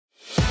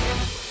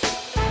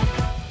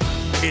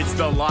It's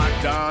the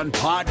Locked On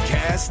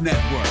Podcast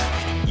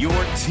Network, your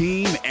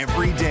team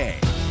every day.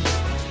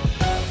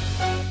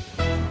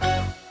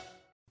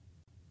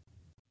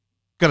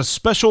 Got a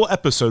special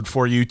episode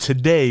for you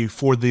today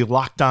for the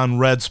Locked On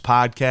Reds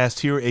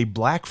podcast here, a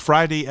Black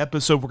Friday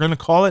episode. We're going to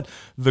call it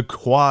the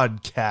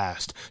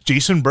Quadcast.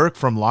 Jason Burke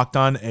from Locked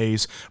On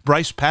A's,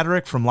 Bryce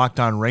Patrick from Locked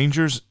On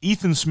Rangers,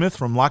 Ethan Smith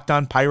from Locked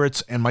On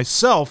Pirates, and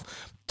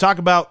myself talk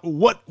about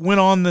what went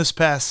on this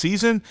past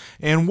season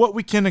and what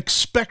we can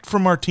expect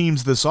from our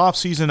teams this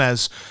offseason,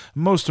 as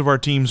most of our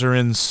teams are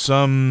in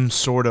some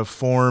sort of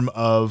form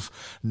of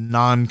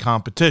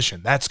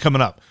non-competition. That's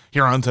coming up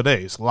here on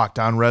today's Locked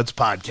On Reds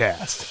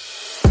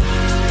podcast.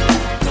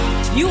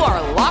 You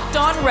are Locked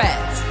On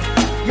Reds,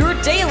 your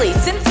daily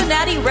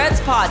Cincinnati Reds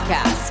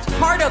podcast,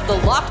 part of the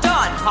Locked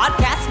On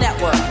Podcast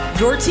Network,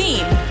 your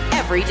team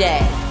every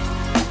day.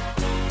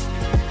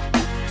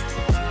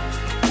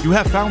 You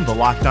have found the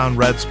Locked On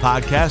Reds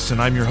podcast, and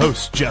I'm your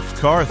host,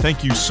 Jeff Carr.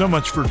 Thank you so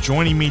much for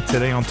joining me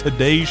today on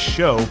today's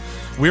show.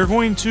 We're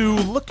going to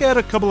look at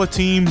a couple of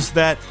teams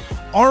that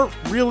aren't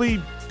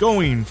really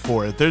going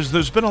for it.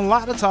 There's been a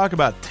lot of talk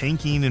about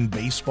tanking in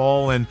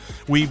baseball, and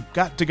we've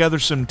got together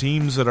some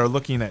teams that are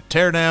looking at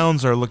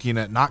teardowns, are looking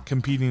at not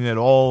competing at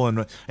all,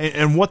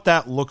 and what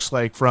that looks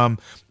like from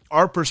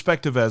our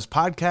perspective as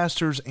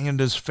podcasters and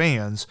as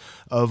fans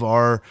of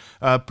our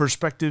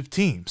prospective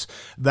teams.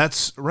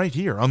 That's right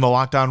here on the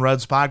Locked On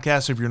Reds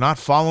podcast. If you're not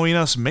following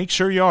us, make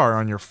sure you are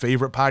on your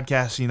favorite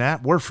podcasting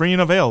app. We're free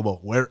and available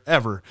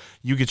wherever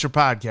you get your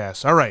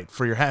podcasts. All right,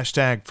 for your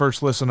hashtag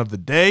first listen of the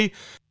day,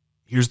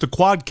 here's the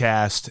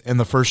Quadcast, and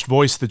the first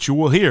voice that you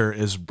will hear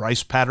is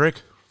Bryce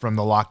Patrick from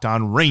the Locked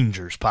On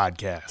Rangers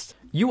podcast.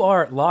 You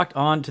are locked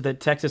on to the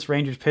Texas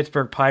Rangers,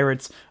 Pittsburgh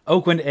Pirates,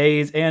 Oakland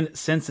A's, and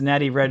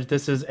Cincinnati Reds.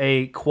 This is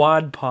a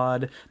quad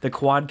pod, the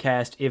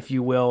Quadcast, if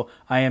you will.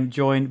 I am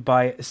joined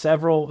by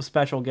several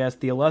special guests,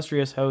 the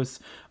illustrious hosts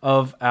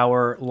of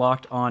our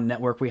Locked On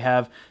network. We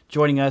have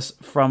joining us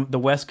from the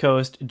West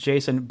Coast,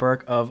 Jason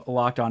Burke of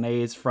Locked On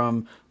A's.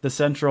 From the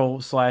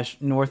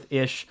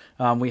central/north-ish,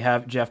 we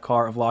have Jeff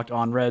Carr of Locked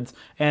On Reds.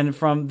 And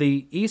from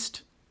the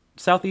east,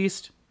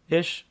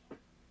 southeast-ish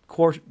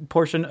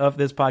portion of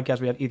this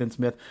podcast, we have Ethan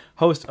Smith,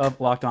 host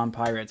of Locked On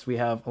Pirates. We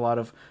have a lot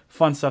of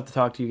fun stuff to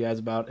talk to you guys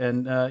about,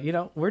 and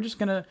we're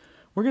gonna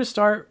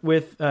start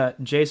with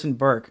Jason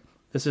Burke.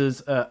 This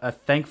is a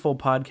thankful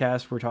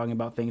podcast. We're talking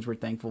about things we're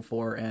thankful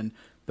for, and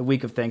the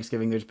week of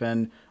Thanksgiving, there's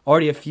been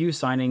already a few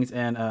signings,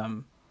 and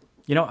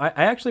I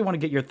actually want to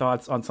get your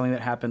thoughts on something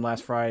that happened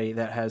last Friday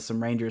that has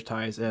some Rangers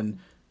ties and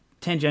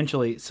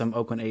tangentially some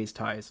Oakland A's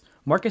ties.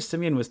 Marcus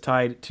Semien was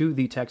tied to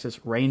the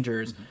Texas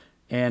Rangers. Mm-hmm.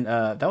 And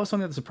that was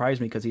something that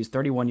surprised me because he's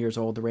 31 years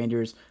old. The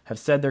Rangers have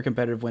said their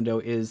competitive window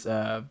is,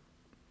 in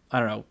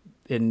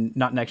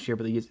not next year,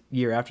 but the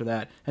year after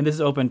that. And this is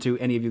open to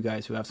any of you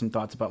guys who have some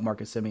thoughts about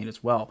Marcus Semien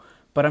as well.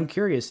 But I'm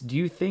curious, do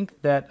you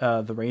think that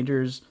the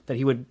Rangers, that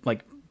he would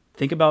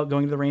think about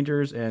going to the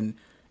Rangers, and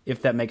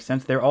if that makes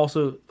sense? They're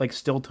also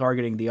still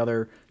targeting the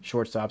other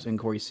shortstops in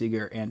Corey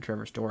Seager and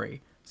Trevor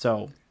Story.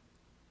 So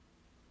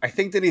I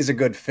think that he's a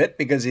good fit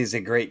because he's a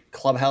great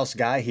clubhouse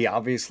guy. He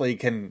obviously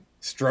can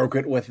stroke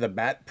it with the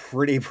bat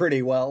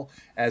pretty well,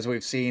 as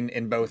we've seen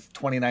in both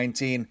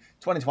 2019,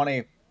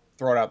 2020,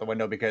 throw it out the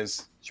window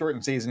because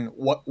shortened season,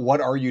 what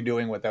are you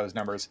doing with those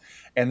numbers?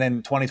 And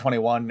then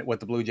 2021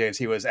 with the Blue Jays,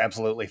 he was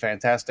absolutely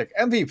fantastic.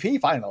 MVP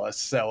finalist,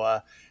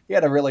 so he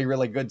had a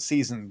really good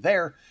season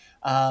there.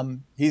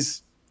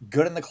 He's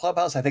good in the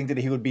clubhouse. I think that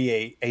he would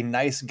be a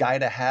nice guy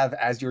to have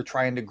as you're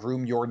trying to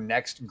groom your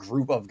next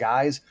group of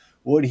guys.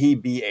 Would he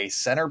be a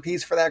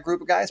centerpiece for that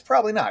group of guys?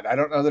 Probably not. I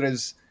don't know that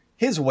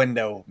his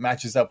window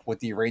matches up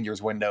with the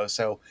Rangers window,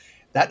 so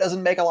that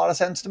doesn't make a lot of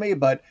sense to me.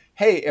 But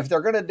hey, if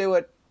they're going to do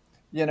it,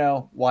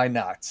 why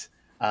not?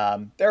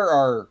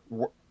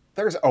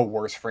 There's a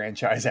worse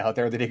franchise out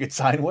there that he could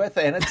sign with,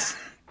 and it's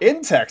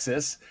in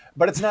Texas,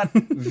 but it's not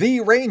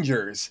the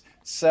Rangers.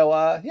 So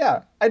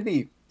I'd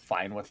be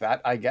fine with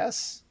that, I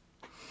guess.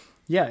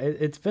 Yeah,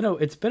 it's been a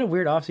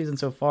weird offseason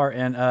so far,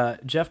 and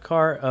Jeff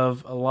Carr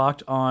of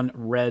Locked On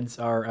Reds,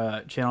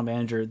 our channel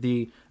manager,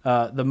 the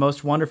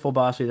most wonderful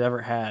boss we've ever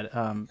had.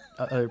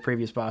 Other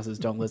previous bosses,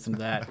 don't listen to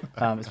that,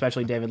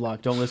 especially David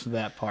Locke. Don't listen to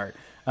that part.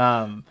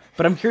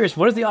 But I'm curious,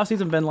 what has the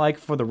offseason been like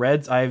for the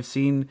Reds? I've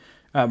seen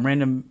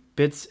random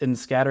bits and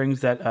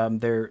scatterings that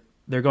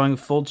they're going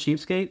full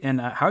cheapskate,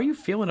 and how are you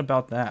feeling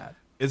about that?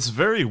 It's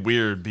very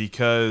weird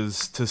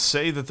because to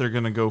say that they're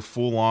going to go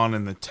full on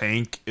in the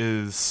tank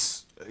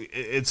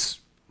it's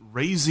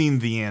raising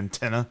the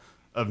antenna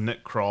of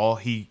Nick Krall.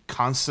 He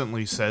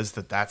constantly says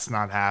that that's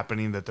not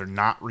happening, that they're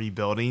not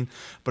rebuilding,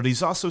 but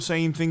he's also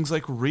saying things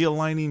like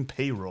realigning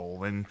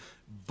payroll and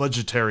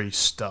budgetary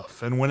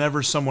stuff. And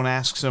whenever someone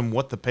asks him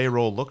what the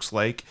payroll looks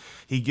like,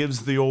 he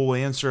gives the old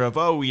answer of,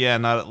 oh yeah,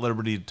 not at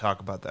liberty to talk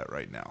about that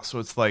right now. So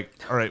it's like,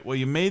 all right, well,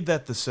 you made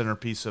that the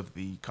centerpiece of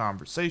the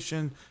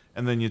conversation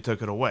and then you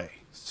took it away.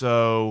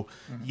 So,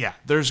 yeah,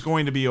 there's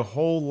going to be a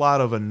whole lot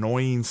of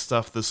annoying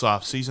stuff this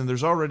offseason.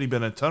 There's already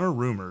been a ton of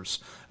rumors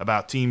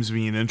about teams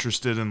being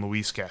interested in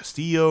Luis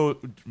Castillo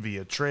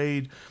via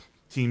trade,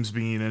 teams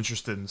being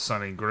interested in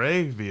Sonny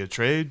Gray via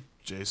trade.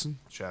 Jason,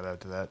 shout out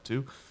to that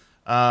too.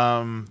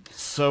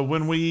 So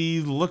when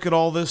we look at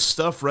all this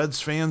stuff,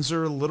 Reds fans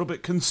are a little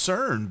bit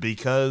concerned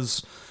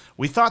because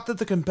we thought that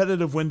the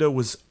competitive window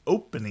was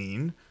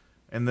opening.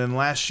 And then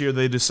last year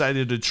they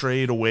decided to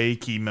trade away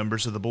key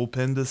members of the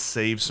bullpen to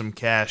save some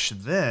cash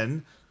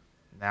then.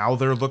 Now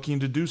they're looking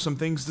to do some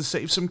things to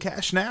save some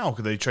cash now.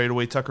 They trade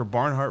away Tucker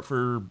Barnhart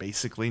for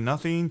basically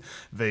nothing.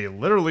 They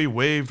literally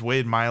waived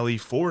Wade Miley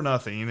for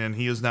nothing, and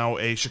he is now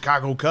a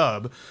Chicago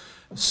Cub.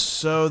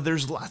 So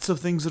there's lots of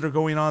things that are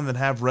going on that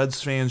have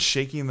Reds fans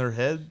shaking their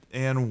head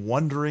and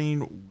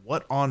wondering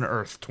what on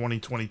earth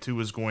 2022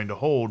 is going to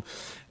hold.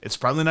 It's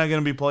probably not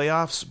going to be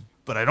playoffs,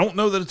 but I don't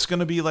know that it's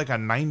going to be like a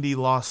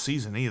 90-loss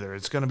season either.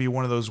 It's going to be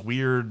one of those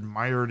weird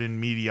mired in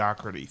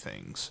mediocrity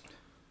things.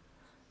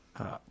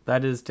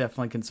 That is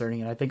definitely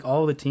concerning. And I think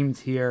all the teams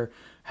here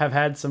have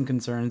had some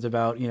concerns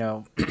about,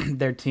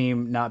 their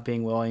team not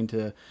being willing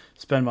to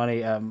spend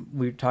money.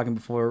 We were talking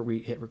before we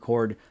hit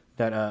record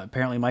that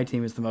apparently my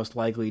team is the most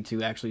likely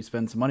to actually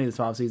spend some money this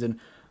offseason.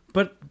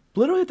 But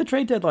literally at the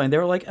trade deadline, they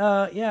were like,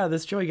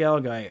 this Joey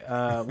Gallo guy,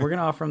 we're going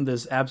to offer him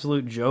this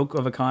absolute joke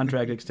of a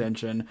contract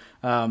extension.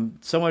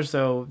 So much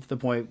so to the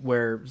point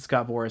where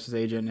Scott Boras'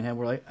 agent and him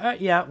were like,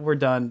 we're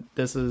done.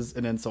 This is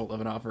an insult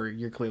of an offer.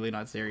 You're clearly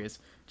not serious.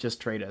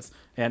 Just trade us.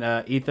 And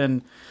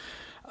Ethan,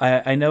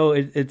 I know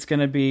it's going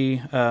to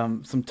be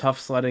some tough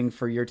sledding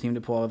for your team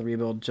to pull out of the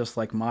rebuild, just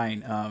like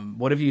mine.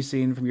 What have you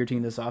seen from your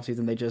team this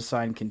offseason? They just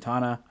signed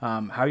Quintana.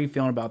 How are you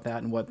feeling about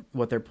that and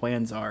what their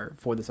plans are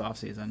for this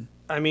offseason?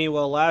 I mean,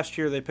 well, last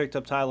year they picked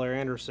up Tyler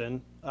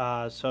Anderson,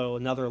 so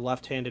another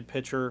left-handed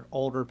pitcher,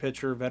 older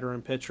pitcher,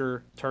 veteran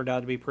pitcher, turned out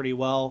to be pretty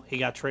well. He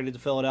got traded to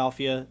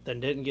Philadelphia, then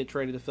didn't get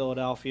traded to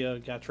Philadelphia,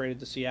 got traded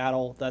to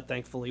Seattle. That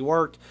thankfully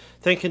worked.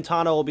 I think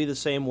Quintana will be the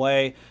same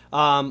way.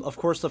 Of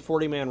course, the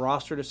 40-man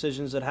roster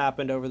decisions that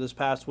happened over this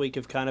past week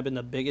have kind of been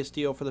the biggest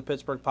deal for the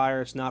Pittsburgh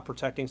Pirates, not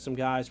protecting some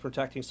guys,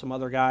 protecting some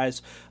other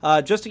guys.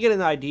 Just to get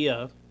an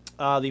idea,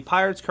 the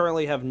Pirates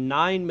currently have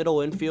 9 middle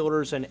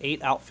infielders and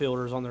 8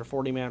 outfielders on their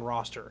 40-man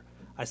roster.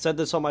 I said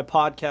this on my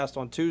podcast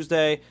on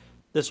Tuesday.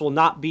 This will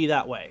not be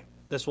that way.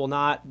 This will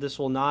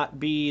not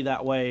be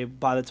that way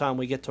by the time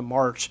we get to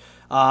March,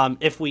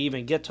 if we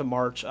even get to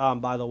March.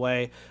 By the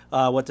way,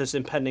 with this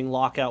impending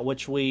lockout,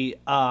 which we,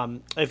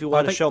 if you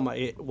want to show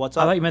my what's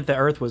up, I thought you meant the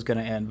Earth was going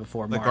to end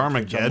before March. Like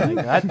Armageddon.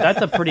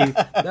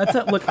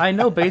 Look. I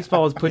know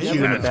baseball has put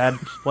you in a bad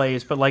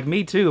place, but like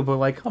me too. But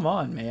like, come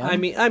on, man. I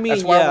mean,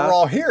 that's why we're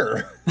all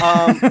here.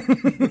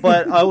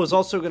 But I was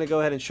also going to go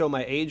ahead and show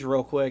my age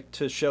real quick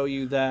to show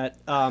you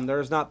that there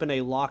has not been a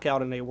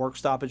lockout and a work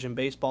stoppage in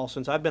baseball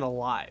since I've been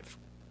alive.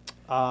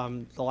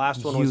 The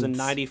last one was in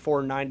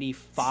 94,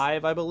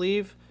 95, I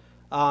believe,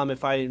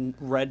 if I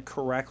read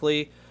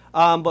correctly.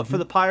 But for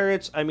the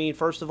Pirates, I mean,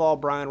 first of all,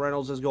 Brian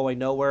Reynolds is going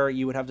nowhere.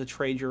 You would have to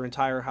trade your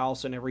entire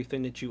house and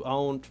everything that you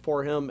owned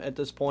for him at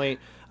this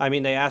point. I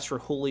mean, they asked for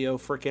Julio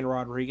freaking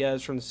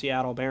Rodriguez from the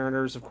Seattle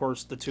Mariners. Of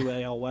course, the 2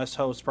 AL West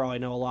hosts probably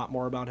know a lot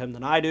more about him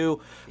than I do.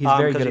 He's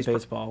very good at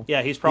baseball.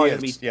 He's probably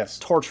going to be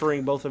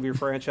torturing both of your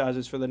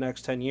franchises for the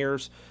next 10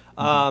 years.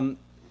 And,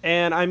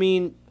 I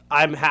mean,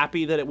 I'm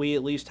happy that we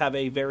at least have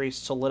a very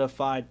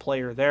solidified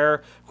player there.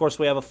 Of course,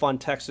 we have a fun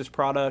Texas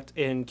product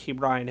in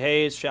Brian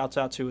Hayes. Shouts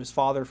out to his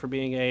father for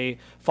being a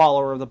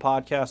follower of the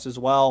podcast as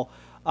well.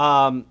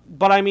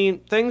 But, I mean,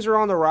 things are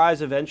on the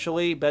rise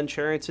eventually. Ben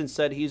Cherington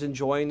said he's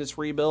enjoying this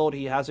rebuild.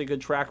 He has a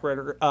good track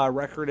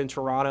record in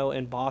Toronto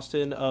and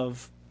Boston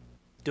of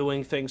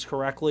doing things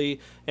correctly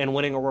and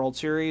winning a World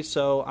Series.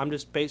 So I'm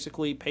just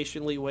basically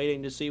patiently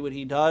waiting to see what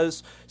he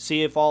does,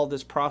 see if all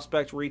this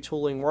prospect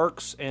retooling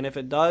works, and if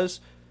it does,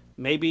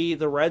 maybe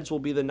the Reds will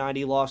be the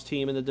 90-loss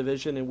team in the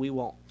division, and we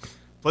won't.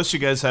 Plus, you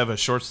guys have a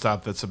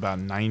shortstop that's about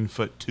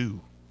 9'2".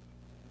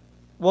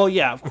 Well,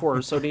 yeah, of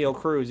course. O'Neal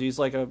Cruz, he's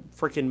like a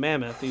freaking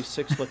mammoth. He's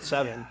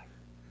 6'7".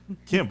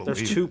 Can't believe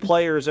There's 2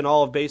 players in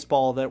all of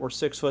baseball that were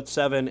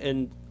 6'7"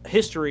 in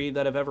history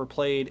that have ever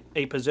played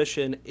a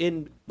position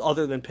in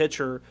other than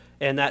pitcher,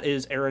 and that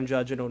is Aaron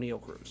Judge and O'Neal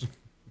Cruz.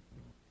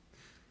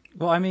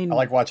 Well, I mean, I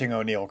like watching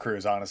O'Neal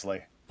Cruz.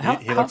 Honestly,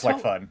 he looks like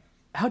fun.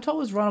 How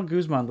tall is Ronald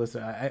Guzman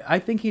listed? I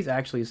think he's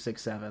actually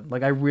 6'7".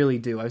 Like, I really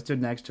do. I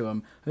stood next to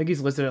him. I think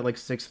he's listed at like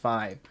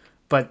 6'5".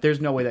 But there's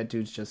no way that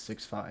dude's just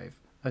 6'5".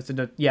 I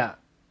said, yeah,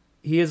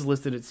 he is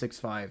listed at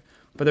 6'5".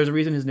 But there's a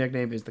reason his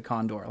nickname is the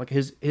Condor. Like,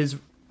 his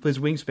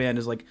wingspan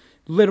is like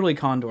literally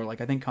Condor. Like,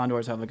 I think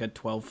Condors have like a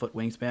 12-foot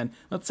wingspan.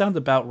 That sounds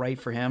about right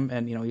for him.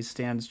 And, he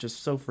stands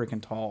just so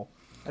freaking tall.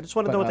 I just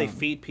want to know what they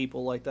feed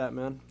people like that,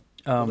 man.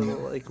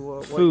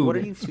 Food. What are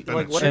you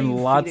and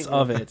lots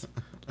of it.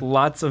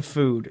 Lots of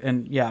food,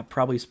 and yeah,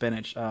 probably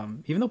spinach.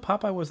 Even though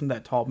Popeye wasn't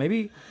that tall,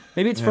 maybe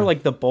it's for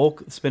like the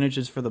bulk. Spinach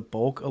is for the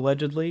bulk,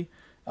 allegedly.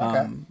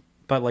 Okay.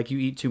 But like you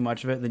eat too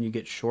much of it, then you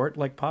get short,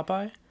 like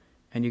Popeye.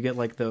 and you get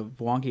like the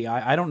wonky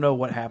eye. I don't know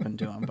what happened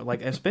to him, but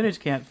like a spinach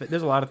can't fit.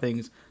 There's a lot of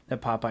things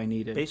that Popeye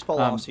needed. Baseball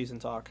off-season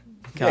talk.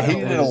 Yeah, he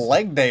needed a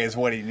leg day is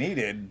what he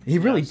needed. He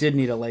really did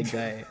need a leg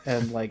day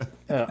and like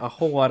a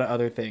whole lot of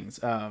other things.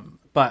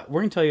 But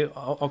we're going to tell you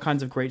all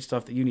kinds of great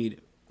stuff that you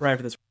need right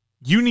after this.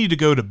 You need to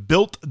go to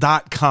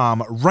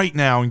Built.com right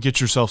now and get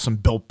yourself some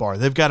Built Bar.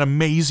 They've got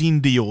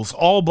amazing deals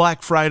all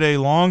Black Friday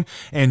long,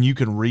 and you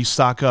can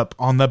restock up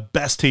on the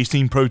best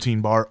tasting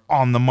protein bar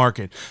on the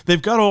market.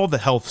 They've got all the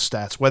health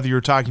stats, whether you're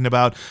talking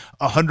about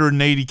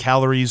 180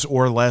 calories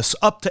or less,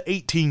 up to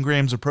 18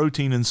 grams of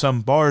protein in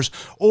some bars,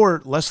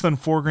 or less than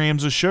 4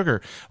 grams of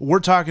sugar. We're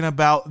talking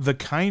about the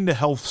kind of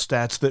health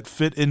stats that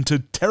fit into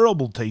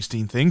terrible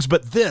tasting things,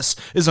 but this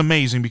is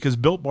amazing because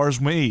Built Bar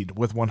is made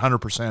with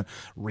 100%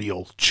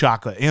 real chocolate.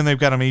 And they've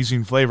got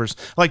amazing flavors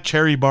like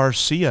Cherry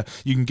Barcia.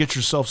 You can get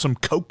yourself some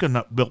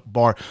coconut Built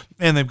Bar,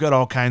 and they've got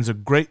all kinds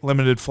of great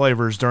limited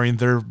flavors during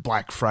their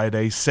Black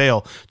Friday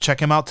sale. Check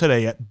them out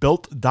today at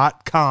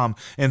Built.com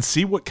and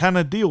see what kind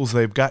of deals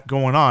they've got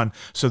going on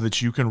so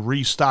that you can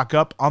restock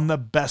up on the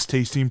best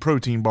tasting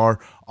protein bar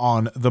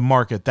on the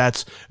market.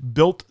 That's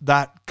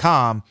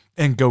Built.com,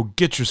 and go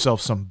get yourself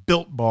some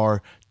Built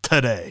Bar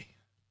today.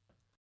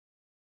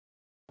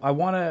 I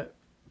want to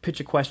pitch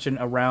a question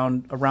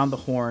around the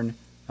horn.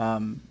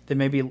 That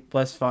may be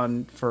less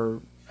fun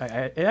for.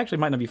 It actually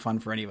might not be fun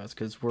for any of us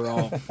because we're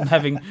all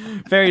having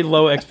very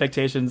low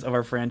expectations of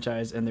our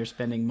franchise and they're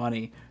spending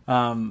money.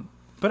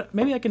 But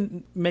maybe I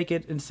can make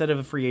it instead of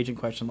a free agent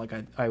question like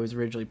I was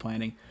originally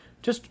planning.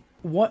 Just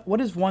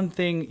what is one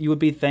thing you would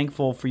be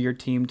thankful for your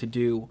team to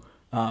do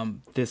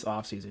this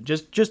offseason?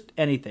 Just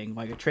anything,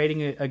 like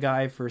trading a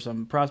guy for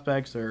some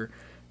prospects, or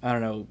I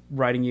don't know,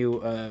 writing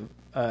you a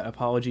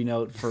apology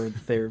note for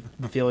their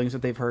feelings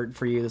that they've hurt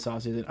for you this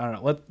offseason. I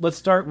don't know. Let's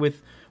start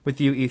with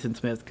you, Ethan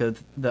Smith,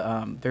 because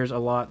there's a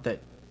lot that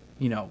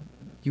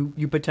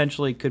you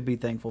potentially could be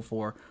thankful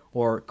for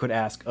or could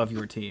ask of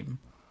your team.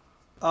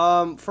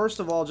 First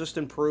of all, just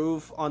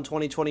improve on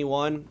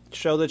 2021.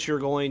 Show that you're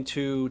going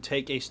to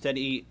take a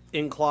steady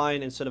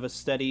incline instead of a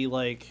steady,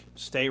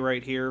 stay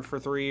right here for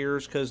 3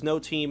 years. Because no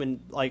team,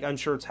 and I'm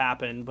sure it's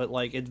happened, but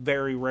it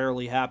very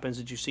rarely happens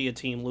that you see a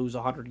team lose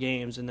 100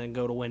 games and then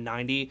go to win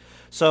 90.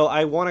 So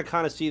I want to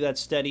kind of see that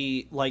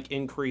steady,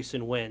 increase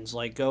in wins.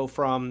 Go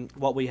from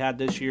what we had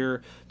this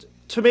year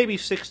to maybe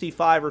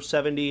 65 or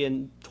 70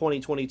 in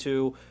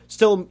 2022.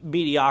 Still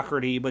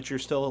mediocrity, but you're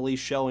still at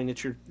least showing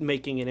that you're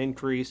making an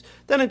increase.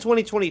 Then in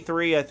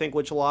 2023, I think,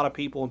 which a lot of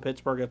people in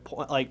Pittsburgh have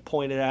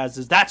pointed as,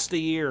 is that's the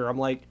year. I'm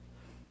like,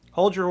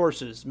 hold your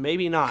horses.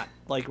 Maybe not.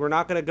 We're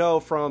not going to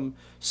go from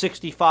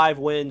 65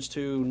 wins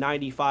to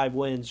 95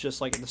 wins just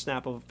like at the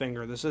snap of a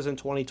finger. This isn't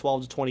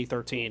 2012 to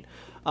 2013.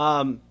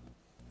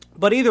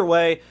 But either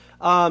way,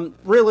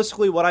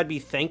 realistically, what I'd be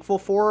thankful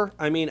for,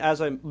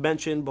 as I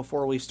mentioned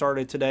before we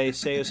started today,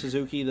 Seiya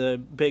Suzuki, the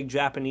big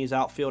Japanese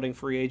outfielding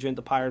free agent,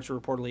 the Pirates are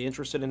reportedly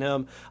interested in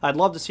him. I'd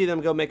love to see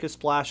them go make a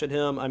splash at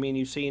him.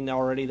 You've seen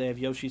already they have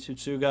Yoshi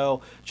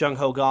Tsutsugo. Jung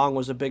Ho Gong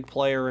was a big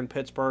player in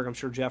Pittsburgh. I'm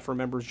sure Jeff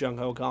remembers Jung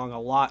Ho Gong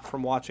a lot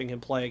from watching him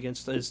play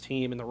against his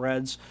team in the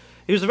Reds.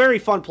 He was a very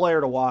fun player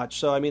to watch.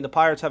 So, the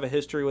Pirates have a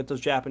history with those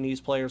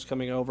Japanese players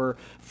coming over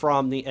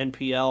from the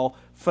NPL.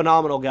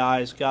 Phenomenal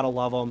guys. Gotta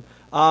love them.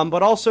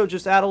 But also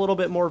just add a little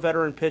bit more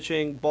veteran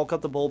pitching, bulk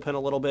up the bullpen a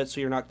little bit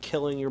so you're not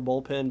killing your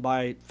bullpen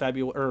by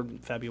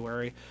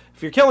February.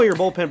 If you're killing your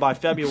bullpen by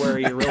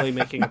February, you're really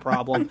making a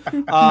problem.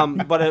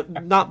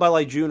 But not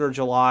by June or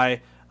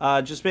July.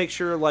 Just make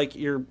sure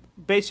you're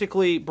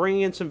basically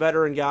bringing in some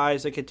veteran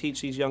guys that could teach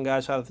these young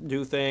guys how to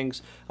do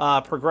things.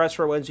 Progress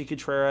for Wendy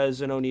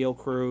Contreras and O'Neal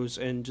Cruz,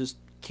 and just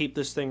keep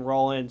this thing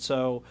rolling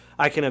so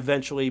I can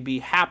eventually be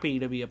happy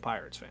to be a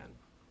Pirates fan.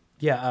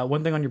 Yeah,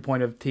 one thing on your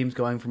point of teams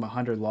going from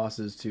 100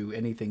 losses to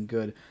anything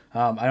good,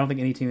 I don't think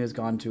any team has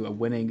gone to a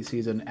winning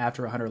season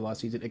after a 100-loss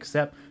season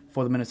except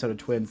for the Minnesota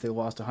Twins. They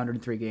lost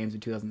 103 games in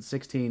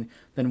 2016,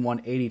 then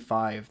won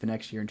 85 the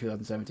next year in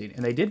 2017.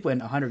 And they did win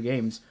 100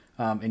 games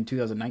in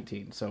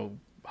 2019, so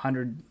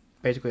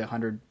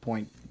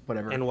 100-point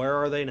whatever. And where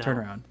are they now?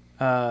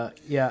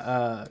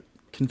 Turnaround.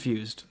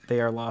 Confused. They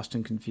are lost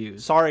and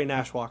confused. Sorry,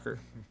 Nash Walker.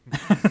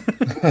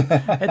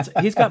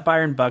 He's got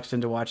Byron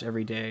Buxton to watch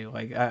every day.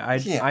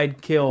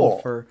 I'd kill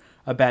for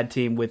a bad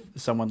team with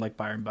someone like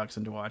Byron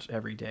Buxton to watch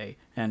every day.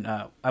 And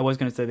I was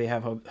going to say they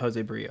have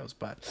Jose Barrios,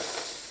 but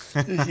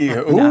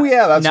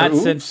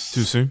too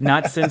soon.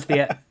 Not since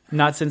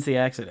the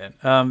accident.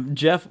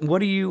 Jeff,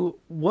 what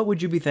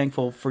would you be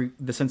thankful for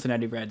the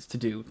Cincinnati Reds to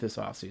do this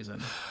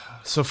offseason?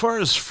 So far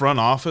as front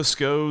office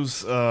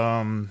goes,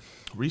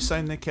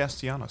 re-sign Nick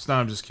Castellanos. No,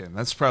 I'm just kidding.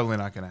 That's probably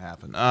not going to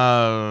happen.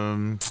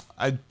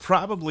 I'd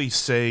probably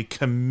say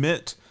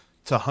commit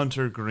to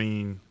Hunter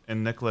Green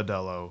and Nick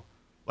Lodolo,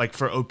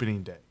 for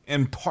opening day.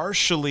 And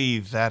partially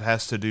that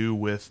has to do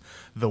with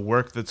the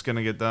work that's going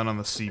to get done on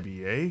the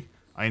CBA.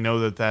 I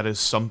know that is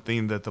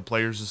something that the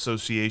Players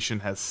Association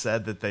has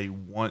said that they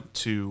want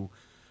to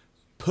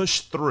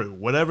push through,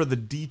 whatever the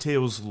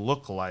details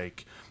look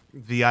like.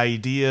 the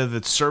idea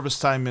that service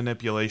time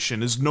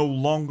manipulation is no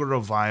longer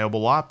a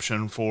viable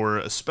option for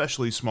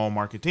especially small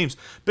market teams.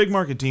 Big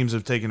market teams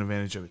have taken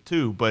advantage of it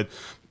too, but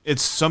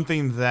it's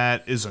something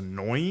that is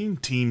annoying.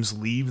 Teams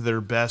leave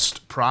their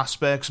best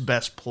prospects,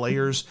 best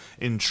players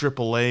in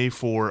AAA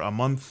for a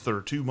month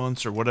or 2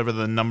 months or whatever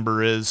the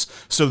number is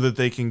so that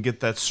they can get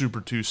that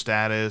Super 2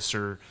 status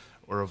or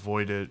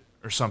avoid it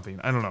or something.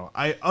 I don't know.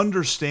 I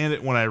understand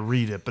it when I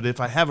read it, but if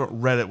I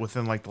haven't read it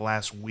within like the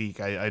last week,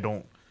 I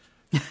don't.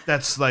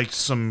 That's like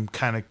some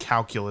kind of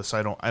calculus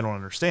I don't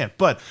understand.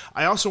 But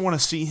I also want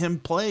to see him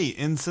play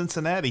in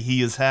Cincinnati.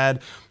 He has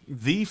had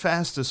the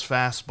fastest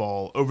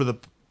fastball over the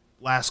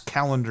last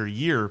calendar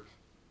year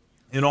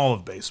in all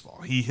of baseball.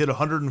 He hit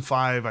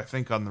 105, I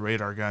think, on the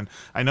radar gun.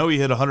 I know he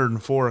hit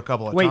 104 a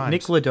couple of times. Wait,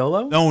 Nick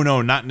Lodolo?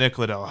 No, not Nick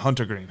Lodolo.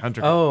 Hunter Green.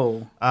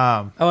 Oh.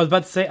 I was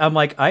about to say, I'm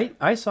like,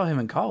 I saw him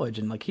in college,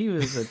 and like he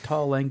was a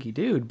tall, lanky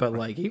dude, but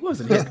like he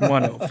wasn't hitting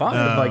 105.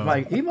 No.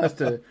 Like he must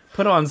have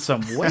put on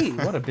some weight.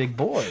 What a big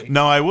boy.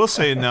 No, I will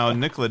say now,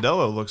 Nick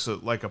Lodolo looks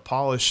like a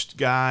polished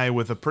guy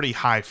with a pretty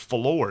high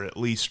floor, at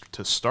least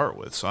to start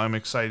with. So I'm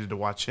excited to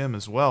watch him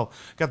as well.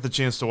 Got the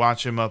chance to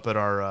watch him up at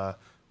our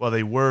well,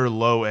 they were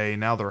low A,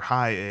 now they're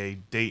high A,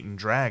 Dayton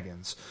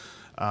Dragons.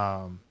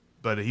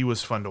 But he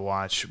was fun to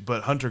watch.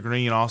 But Hunter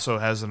Green also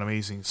has an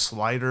amazing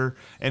slider,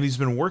 and he's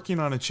been working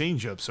on a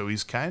changeup, so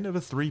he's kind of a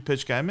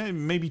 3-pitch guy,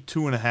 maybe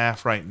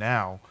 2.5 right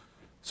now.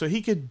 So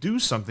he could do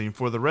something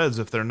for the Reds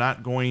if they're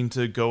not going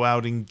to go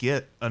out and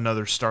get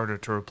another starter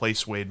to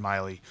replace Wade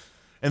Miley.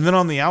 And then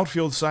on the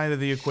outfield side of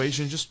the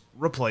equation, just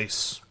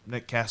replace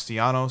Nick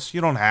Castellanos.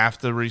 You don't have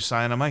to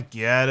re-sign him. I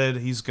get it.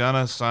 He's going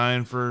to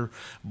sign for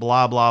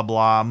blah, blah,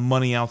 blah,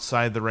 money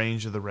outside the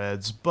range of the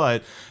Reds.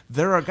 But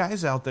there are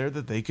guys out there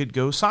that they could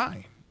go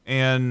sign.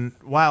 And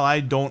while I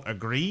don't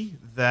agree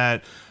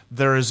that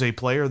there is a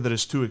player that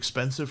is too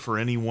expensive for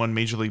any one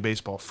Major League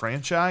Baseball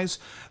franchise,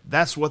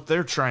 that's what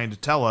they're trying to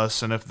tell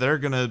us. And if they're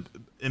going to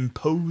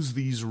impose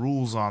these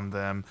rules on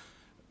them,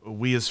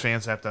 we as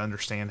fans have to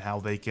understand how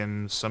they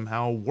can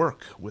somehow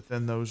work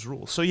within those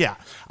rules. So, yeah,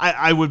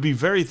 I would be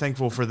very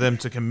thankful for them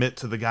to commit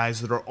to the guys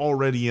that are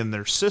already in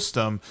their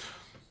system.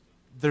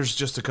 There's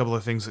just a couple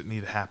of things that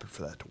need to happen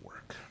for that to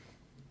work.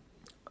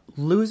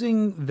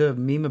 Losing the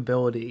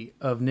memeability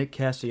of Nick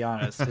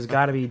Castellanos has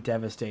got to be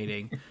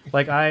devastating.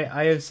 Like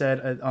I have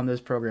said on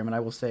this program, and I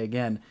will say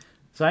again,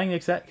 signing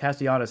Nick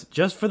Castellanos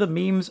just for the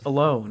memes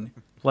alone,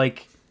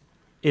 like,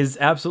 is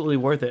absolutely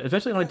worth it,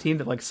 especially on a team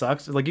that like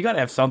sucks. Like you got to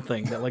have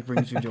something that like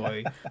brings you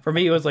joy. For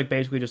me, it was like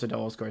basically just a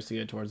Adolis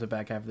Garcia towards the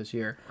back half of this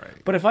year. Right.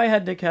 But if I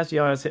had Nick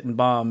Castellanos hitting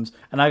bombs,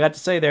 and I got to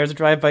say there's a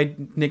drive by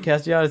Nick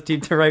Castellanos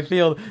deep to right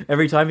field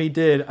every time he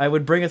did, I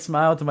would bring a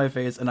smile to my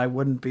face, and I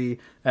wouldn't be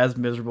as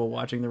miserable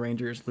watching the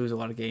Rangers lose a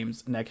lot of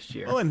games next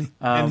year. Oh,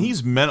 and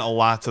he's meant a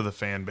lot to the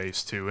fan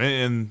base too.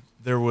 And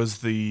there was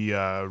the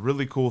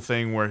really cool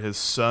thing where his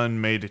son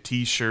made a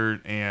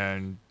T-shirt,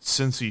 and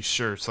Cincy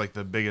Shirts, like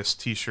the biggest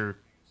T-shirt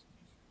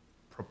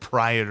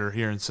proprietor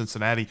here in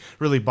Cincinnati,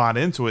 really bought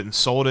into it and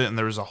sold it, and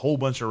there was a whole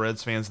bunch of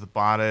Reds fans that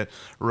bought it.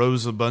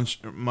 Raised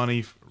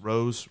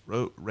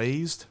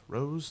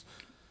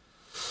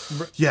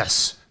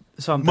yes,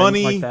 something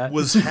money like that.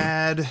 was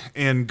had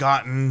and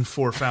gotten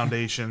for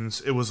foundations.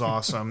 It was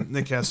awesome.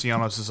 Nick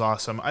Castellanos is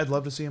awesome. I'd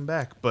love to see him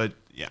back, but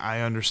yeah, I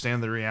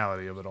understand the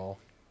reality of it all.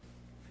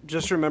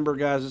 Just remember,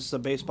 guys, this is a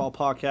baseball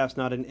podcast,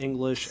 not in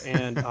English,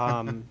 and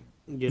a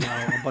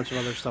bunch of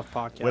other stuff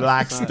podcast. We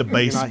likes the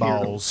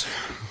baseballs.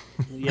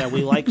 Yeah,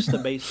 we likes the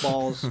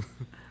baseballs.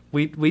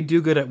 We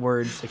do good at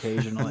words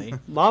occasionally.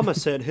 Mama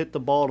said hit the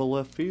ball to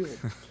left field.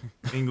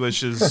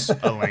 English is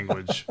a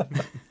language.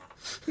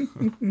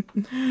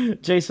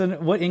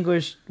 Jason, what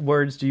English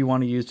words do you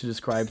want to use to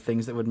describe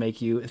things that would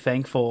make you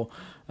thankful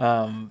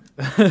of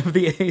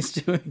the A's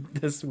doing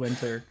this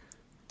winter?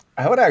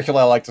 I would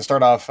actually like to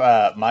start off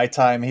my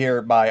time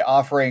here by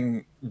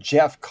offering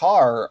Jeff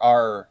Carr,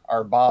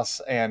 our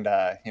boss and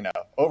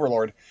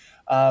overlord,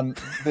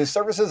 the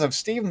services of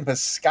Stephen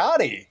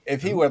Piscotty.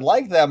 If he would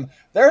like them,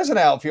 there's an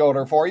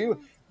outfielder for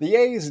you. The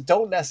A's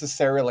don't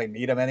necessarily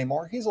need him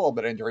anymore. He's a little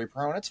bit injury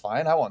prone. It's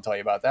fine. I won't tell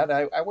you about that.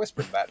 I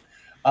whispered that.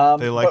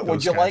 But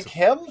would you like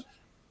him?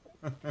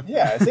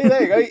 Yeah, see,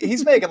 there you go.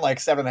 He's making like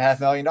 $7.5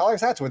 million.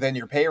 That's within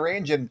your pay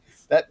range, and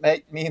that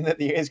may mean that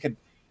the A's could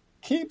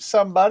keep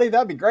somebody.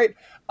 That'd be great.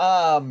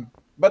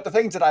 But the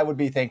things that I would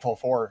be thankful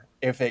for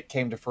if it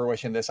came to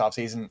fruition this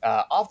offseason,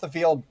 off the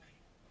field,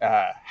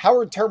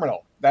 Howard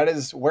Terminal. That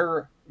is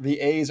where the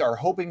A's are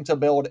hoping to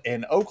build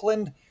in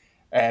Oakland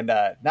and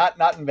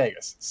not in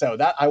Vegas. So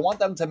that I want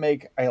them to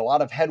make a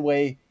lot of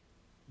headway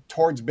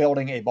towards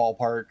building a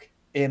ballpark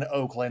in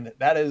Oakland.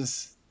 That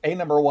is a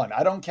number one.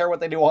 I don't care what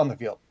they do on the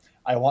field.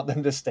 I want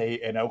them to stay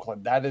in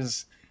Oakland. That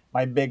is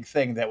my big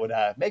thing that would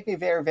make me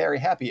very, very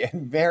happy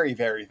and very,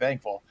 very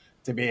thankful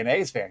to be an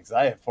A's fan, because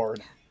I have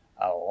poured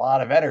a lot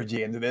of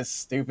energy into this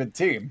stupid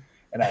team,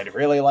 and I'd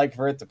really like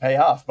for it to pay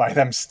off by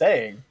them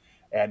staying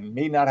and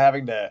me not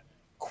having to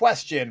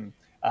question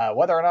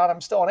whether or not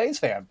I'm still an A's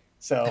fan.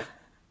 So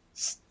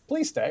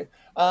please stay.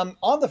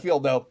 On the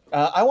field, though,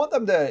 I want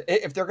them to,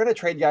 if they're going to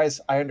trade guys,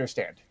 I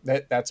understand.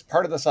 That's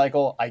part of the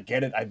cycle. I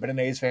get it. I've been an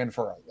A's fan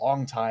for a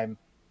long time.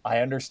 I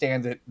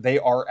understand that they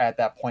are at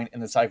that point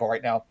in the cycle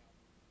right now.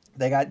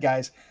 They got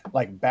guys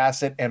like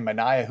Bassett and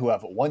Manaea who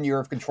have 1 year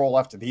of control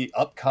left the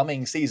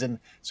upcoming season,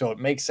 so it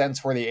makes sense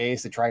for the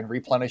A's to try and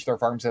replenish their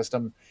farm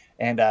system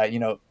and,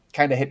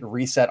 kind of hit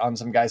reset on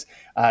some guys.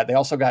 They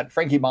also got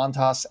Frankie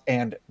Montas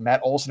and Matt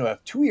Olson who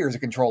have 2 years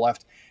of control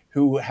left,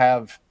 who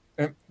have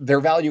their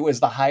value is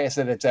the highest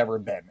that it's ever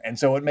been. And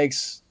so it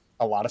makes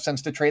a lot of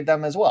sense to trade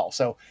them as well.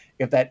 So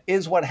if that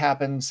is what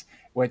happens,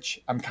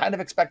 which I'm kind of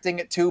expecting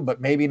it to, but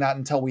maybe not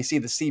until we see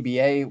the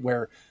CBA,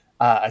 where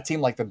a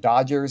team like the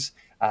Dodgers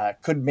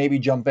could maybe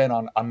jump in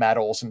on Matt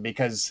Olson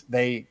because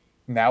they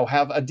now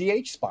have a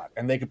DH spot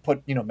and they could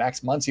put,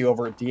 Max Muncy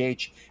over at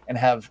DH and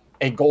have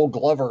a Gold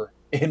Glover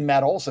in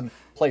Matt Olson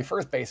play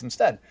first base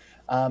instead.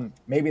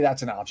 Maybe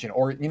that's an option.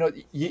 Or,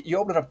 you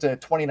open it up to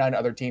 29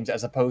 other teams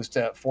as opposed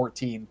to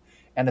 14,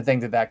 and I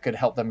think that could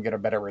help them get a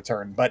better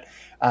return. But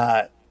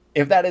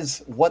if that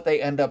is what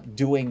they end up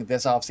doing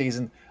this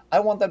offseason, I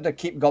want them to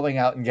keep going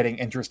out and getting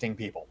interesting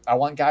people. I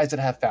want guys that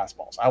have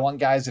fastballs. I want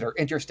guys that are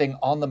interesting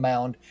on the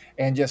mound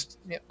and just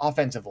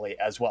offensively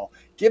as well.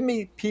 Give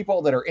me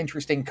people that are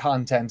interesting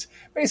content.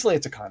 Basically,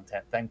 it's a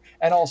content thing.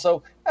 And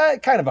also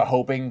kind of a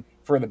hoping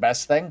for the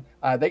best thing.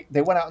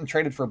 They went out and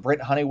traded for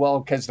Brent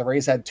Honeywell because the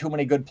Rays had too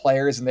many good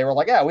players, and they were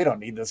like, we don't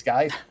need this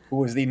guy who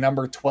was the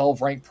number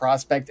 12 ranked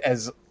prospect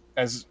as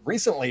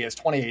recently as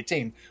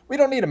 2018. We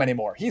don't need him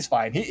anymore. He's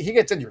fine. He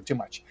gets injured too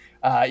much,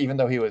 even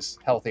though he was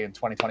healthy in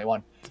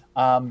 2021.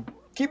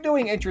 Keep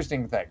doing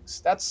interesting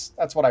things. That's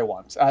what I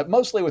want.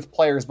 Mostly with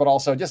players, but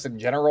also just in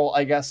general,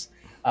 I guess.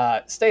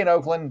 Stay in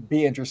Oakland,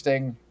 be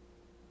interesting.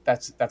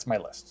 That's my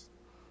list.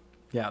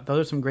 Yeah,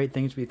 those are some great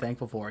things to be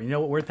thankful for. You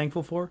know what we're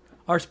thankful for?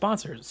 Our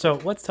sponsors. So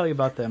let's tell you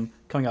about them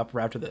coming up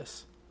right after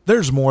this.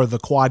 There's more of the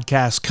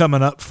Quadcast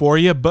coming up for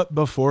you, but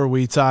before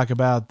we talk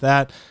about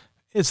that,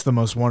 it's the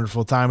most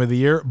wonderful time of the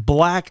year.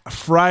 Black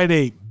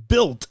Friday.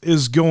 Built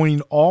is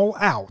going all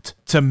out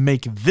to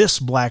make this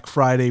Black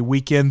Friday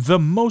weekend the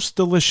most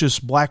delicious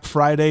Black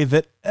Friday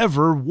that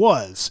ever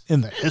was in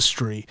the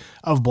history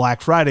of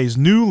Black Fridays.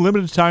 New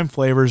limited time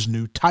flavors,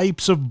 new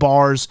types of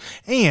bars,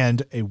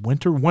 and a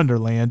winter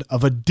wonderland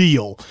of a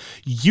deal.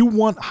 You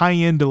want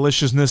high-end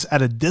deliciousness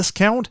at a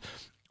discount?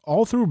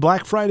 All through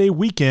Black Friday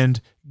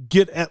weekend,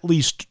 get at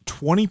least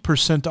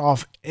 20%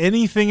 off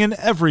anything and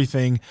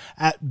everything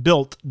at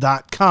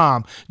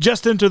Built.com.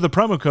 Just enter the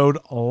promo code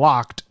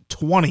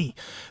LOCKED20.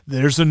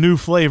 There's a new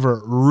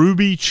flavor,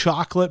 Ruby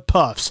Chocolate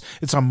Puffs.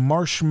 It's a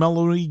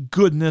marshmallowy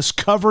goodness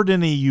covered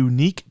in a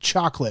unique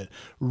chocolate,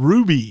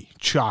 Ruby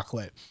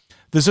Chocolate.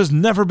 This has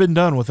never been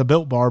done with a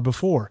Built Bar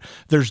before.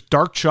 There's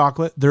dark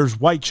chocolate, there's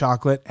white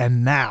chocolate,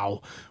 and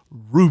now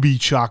Ruby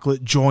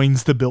Chocolate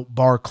joins the Built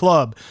Bar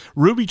Club.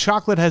 Ruby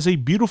Chocolate has a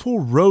beautiful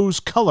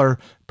rose color,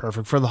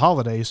 perfect for the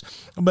holidays,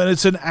 but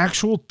it's an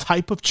actual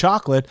type of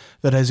chocolate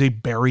that has a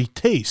berry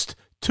taste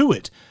to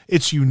it.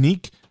 It's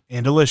unique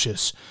and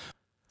delicious.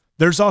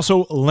 There's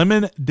also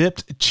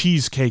lemon-dipped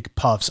cheesecake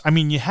puffs. I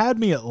mean, you had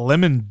me at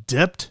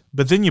lemon-dipped,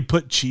 but then you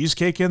put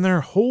cheesecake in there.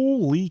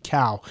 Holy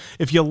cow.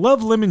 If you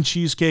love lemon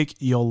cheesecake,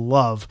 you'll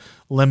love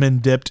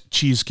lemon-dipped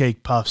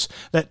cheesecake puffs.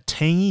 That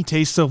tangy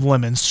taste of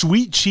lemon,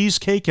 sweet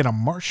cheesecake, and a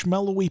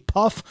marshmallowy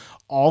puff,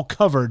 all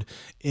covered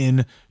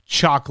in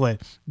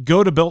chocolate.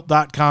 Go to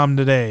Built.com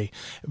today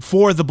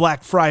for the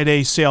Black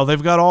Friday sale.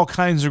 They've got all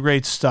kinds of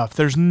great stuff.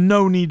 There's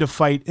no need to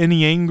fight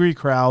any angry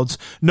crowds,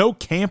 no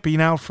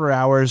camping out for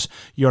hours.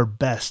 Your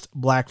best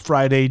Black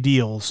Friday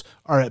deals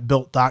are at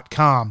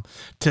Built.com.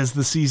 'Tis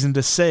the season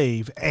to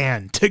save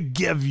and to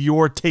give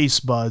your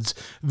taste buds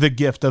the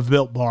gift of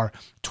Built Bar.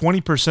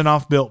 20%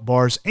 off Built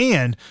Bars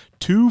and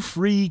 2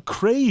 free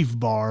Crave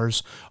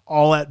bars,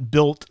 all at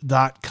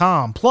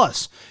Built.com.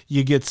 Plus,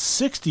 you get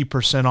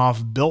 60%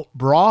 off Built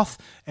Broth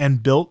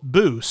and Built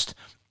Boost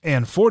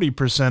and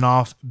 40%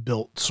 off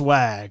Built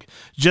Swag.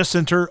 Just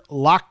enter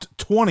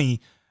LOCKED20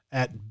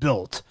 at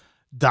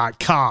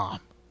Built.com.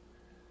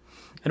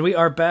 And we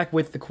are back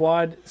with the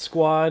Quad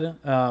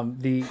Squad,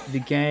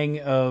 the gang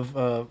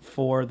of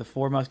four, the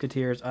Four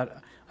Musketeers.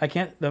 I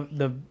can't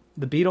the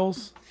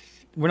Beatles.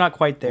 We're not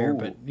quite there,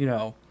 but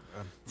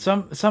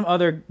some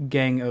other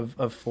gang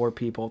of four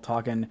people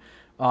talking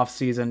off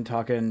season,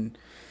 talking.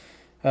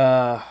 We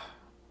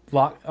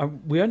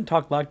haven't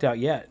talked locked out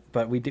yet,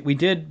 but we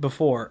did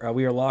before.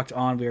 We are locked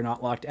on. We are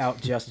not locked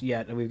out just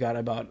yet, and we've got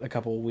about a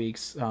couple of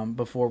weeks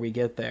before we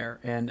get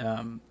there.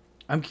 And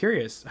I'm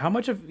curious, how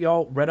much have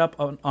y'all read up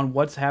on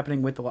what's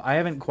happening with the? I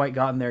haven't quite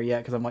gotten there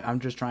yet because I'm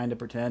just trying to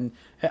pretend.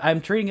 I'm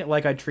treating it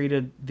like I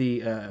treated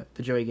the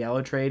Joey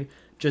Gallo trade,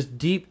 just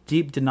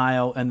deep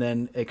denial and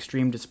then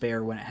extreme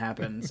despair when it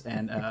happens,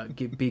 and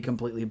be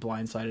completely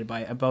blindsided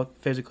by it, both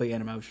physically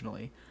and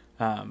emotionally.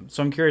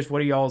 So I'm curious,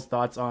 what are y'all's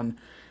thoughts on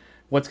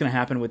what's going to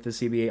happen with the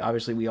CBA?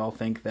 Obviously, we all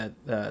think that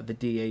the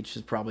DH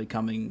is probably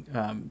coming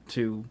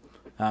to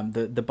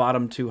the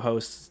bottom two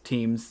hosts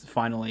teams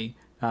finally.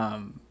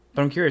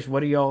 But I'm curious,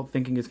 what are y'all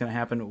thinking is going to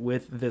happen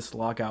with this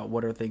lockout?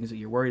 What are things that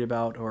you're worried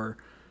about? Or,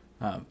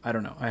 I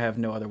don't know. I have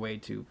no other way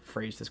to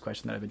phrase this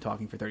question that I've been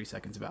talking for 30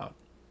 seconds about.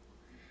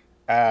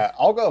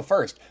 I'll go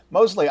first.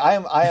 Mostly, I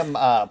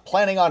am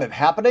planning on it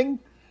happening,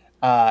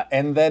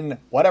 and then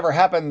whatever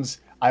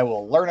happens, I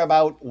will learn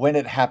about when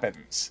it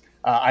happens.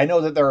 I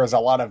know that there is a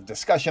lot of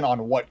discussion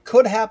on what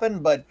could happen,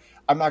 but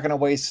I'm not going to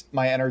waste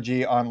my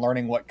energy on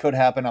learning what could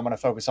happen. I'm going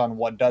to focus on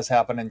what does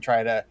happen and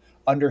try to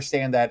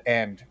understand that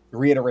and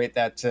reiterate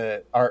that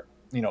to our,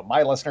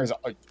 my listeners,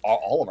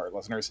 all of our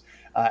listeners,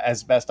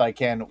 as best I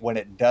can when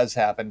it does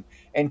happen,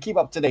 and keep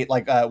up to date,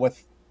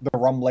 with the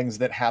rumblings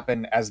that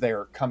happen as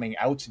they're coming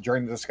out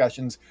during the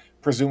discussions,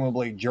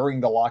 presumably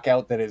during the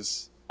lockout that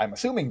is, I'm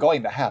assuming,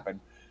 going to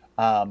happen,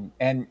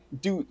 and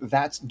do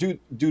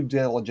due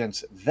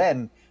diligence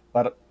then.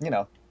 But,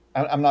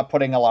 I'm not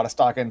putting a lot of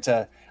stock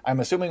into,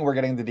 I'm assuming we're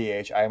getting the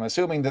DH. I'm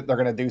assuming that they're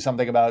going to do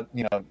something about,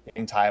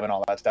 game time and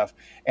all that stuff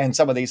and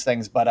some of these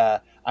things.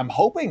 But I'm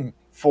hoping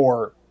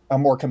for a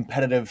more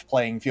competitive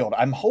playing field.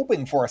 I'm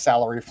hoping for a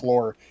salary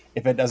floor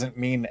if it doesn't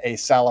mean a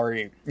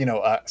salary,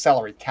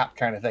 salary cap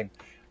kind of thing.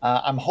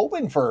 I'm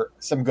hoping for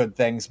some good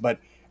things, but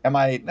am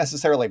I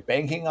necessarily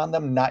banking on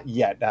them? Not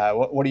yet.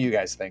 What do you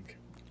guys think?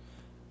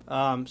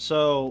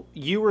 So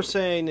you were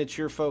saying that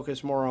you're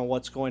focused more on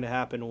what's going to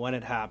happen when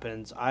it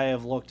happens. I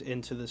have looked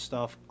into this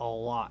stuff a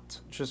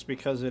lot just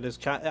because it is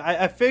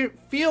I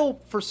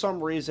feel for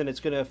some reason it's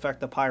going to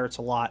affect the Pirates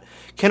a lot.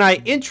 Can I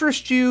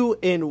interest you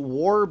in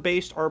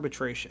war-based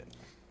arbitration?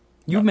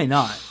 You may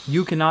not.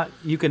 You cannot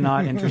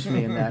interest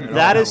me in that.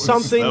 That is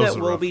something that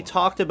will be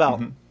talked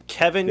about. Mm-hmm.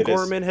 Kevin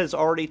Gorman has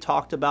already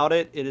talked about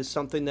it. It is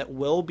something that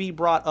will be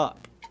brought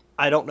up.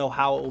 I don't know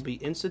how it will be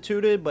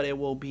instituted, but it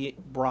will be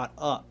brought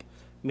up.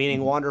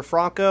 Meaning Wander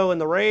Franco and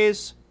the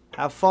Rays,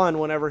 have fun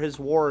whenever his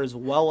WAR is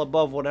well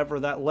above whatever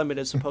that limit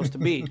is supposed to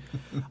be.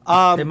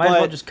 They might as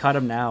well just cut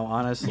him now,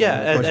 honestly. Yeah,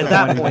 at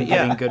that point,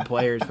 getting good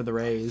players for the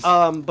Rays.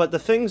 But the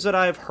things that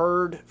I've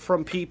heard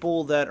from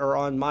people that are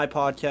on my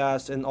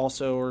podcast and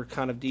also are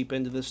kind of deep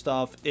into this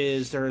stuff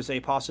is there is a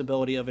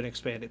possibility of an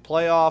expanded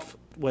playoff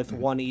with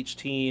one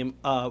team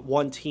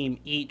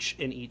each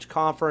in each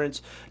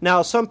conference.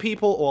 Now, some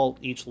people,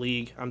 each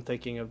league, I'm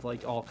thinking of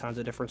like all kinds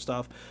of different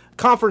stuff.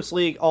 Conference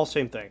league, all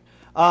same thing.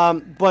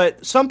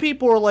 But some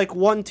people are like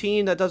one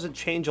team that doesn't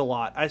change a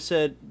lot. I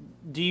said,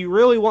 do you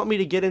really want me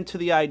to get into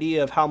the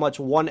idea of how much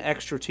one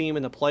extra team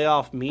in the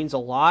playoff means a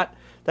lot?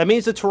 That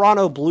means the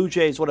Toronto Blue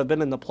Jays would have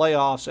been in the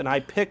playoffs, and I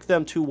picked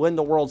them to win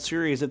the World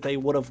Series if they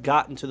would have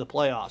gotten to the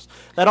playoffs.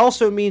 That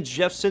also means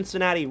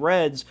Cincinnati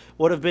Reds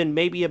would have been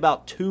maybe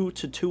about 2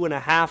 to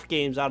 2.5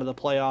 games out of the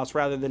playoffs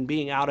rather than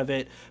being out of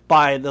it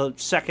by the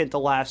second to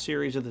last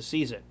series of the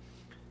season.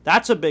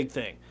 That's a big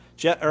thing.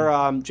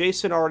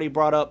 Jason already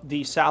brought up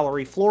the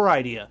salary floor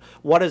idea.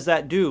 What does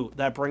that do?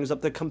 That brings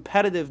up the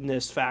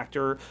competitiveness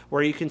factor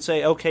where you can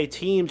say, okay,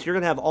 teams, you're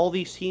going to have all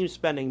these teams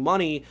spending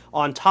money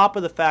on top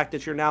of the fact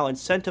that you're now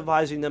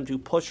incentivizing them to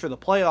push for the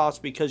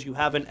playoffs because you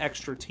have an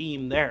extra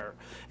team there.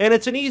 And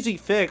it's an easy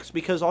fix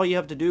because all you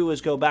have to do is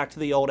go back to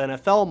the old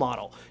NFL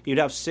model. You'd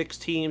have 6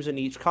 teams in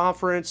each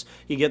conference.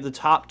 You get the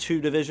top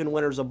 2 division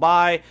winners a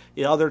bye.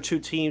 The other 2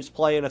 teams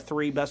play in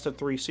a best of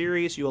 3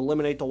 series. You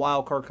eliminate the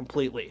wild card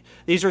completely.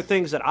 These are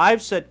things that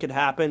I've said could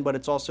happen, but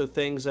it's also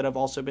things that have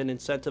also been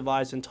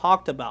incentivized and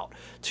talked about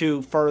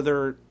to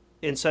further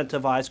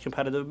incentivize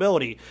competitive.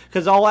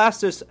 Because I'll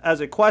ask this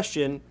as a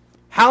question.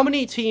 How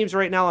many teams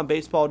right now in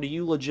baseball do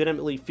you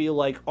legitimately feel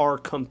like are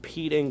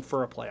competing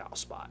for a playoff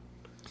spot?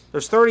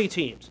 There's 30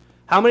 teams.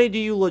 How many do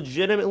you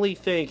legitimately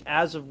think,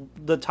 as of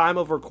the time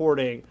of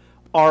recording,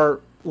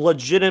 are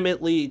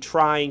legitimately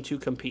trying to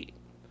compete?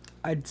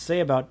 I'd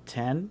say about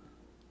 10.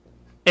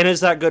 And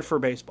is that good for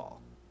baseball?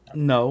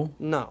 No.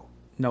 No.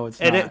 No, it's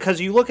not. Because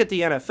you look at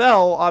the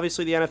NFL,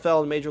 obviously the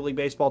NFL and Major League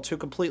Baseball, 2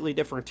 completely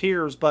different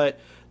tiers, but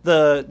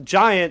the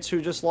Giants,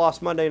 who just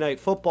lost Monday Night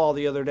Football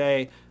the other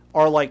day,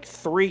 are like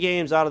 3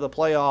 games out of the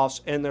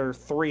playoffs, and they're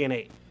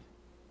 3-8.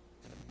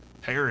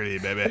 Parody,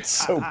 baby. It's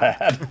so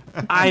bad.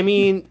 I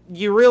mean,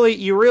 you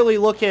really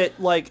look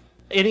at, like,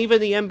 and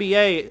even the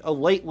NBA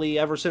lately,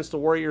 ever since the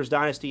Warriors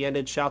dynasty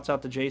ended, shouts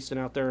out to Jason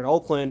out there in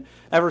Oakland,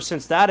 ever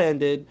since that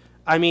ended,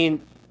 I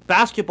mean,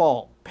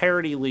 basketball,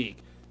 parity league.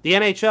 The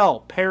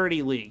NHL,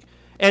 parity league.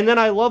 And then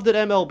I love that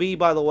MLB,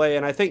 by the way,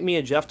 and I think me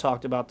and Jeff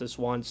talked about this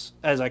once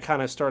as I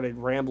kind of started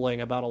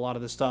rambling about a lot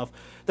of this stuff.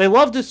 They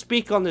love to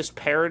speak on this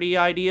parity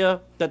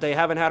idea that they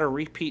haven't had a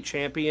repeat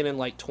champion in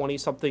like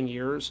 20-something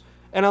years.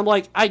 And I'm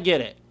like, I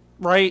get it,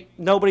 right?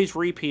 Nobody's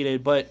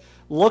repeated, but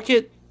look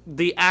at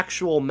the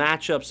actual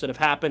matchups that have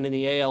happened in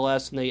the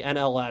ALS and the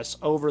NLS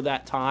over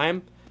that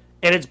time,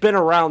 and it's been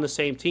around the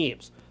same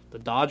teams. The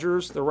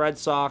Dodgers, the Red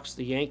Sox,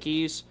 the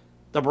Yankees,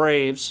 the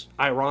Braves,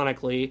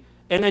 ironically,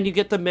 and then you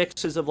get the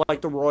mixes of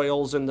like the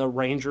Royals and the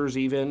Rangers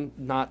even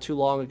not too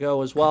long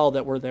ago as well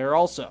that were there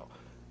also.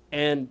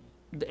 And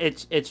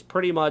it's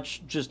pretty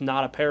much just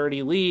not a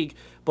parity league,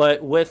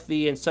 but with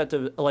the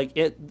incentive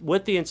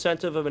with the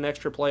incentive of an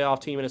extra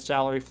playoff team and a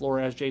salary floor,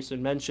 as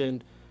Jason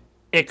mentioned,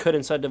 it could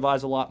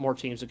incentivize a lot more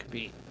teams to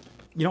compete.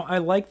 I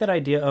like that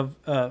idea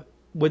of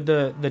would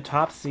the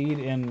top seed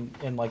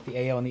in like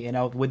the AL and the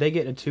NL, would they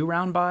get a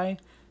 2-round bye?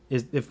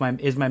 Is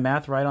my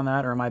math right on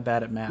that, or am I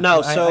bad at math?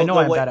 No, I know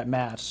I'm bad at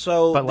math.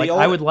 So, but like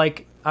I would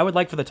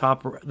like for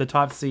the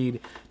top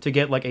seed to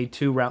get like a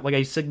 2-round, like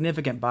a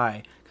significant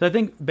bye, because I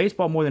think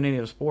baseball, more than any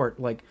other sport,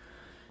 like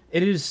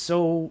it is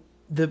so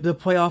the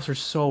playoffs are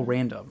so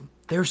random.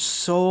 They're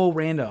so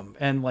random,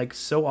 and like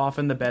so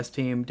often the best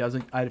team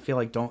doesn't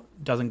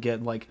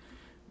get like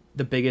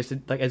the biggest,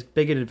 like as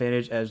big an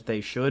advantage as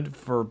they should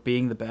for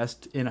being the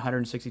best in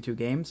 162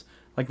 games.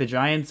 Like the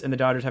Giants and the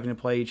Dodgers having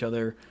to play each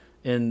other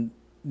in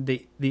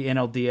the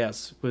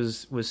NLDS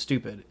was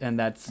stupid, and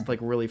that's like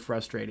really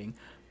frustrating.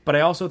 But I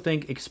also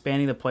think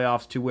expanding the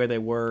playoffs to where they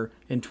were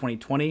in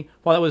 2020,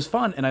 while that was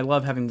fun and I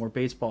love having more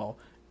baseball,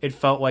 it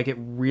felt like it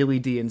really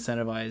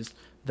de-incentivized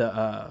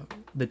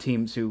the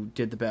teams who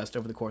did the best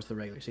over the course of the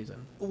regular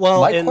season.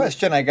 Well, my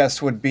question, I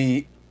guess, would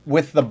be,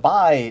 with the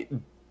bye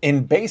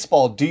in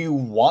baseball, do you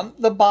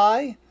want the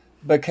bye?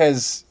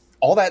 Because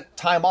all that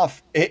time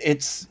off,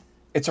 it's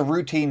a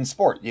routine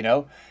sport,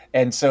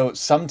 and so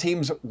some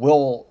teams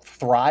will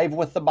thrive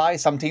with the bye.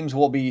 Some teams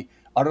will be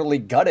utterly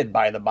gutted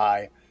by the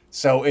bye.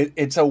 So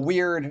it's a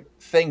weird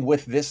thing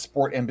with this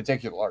sport in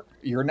particular.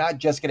 You're not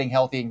just getting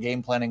healthy and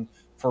game planning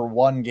for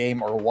one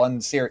game or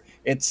one series.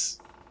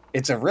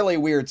 It's a really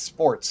weird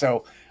sport.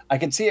 So I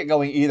can see it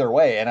going either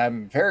way, and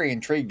I'm very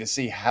intrigued to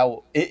see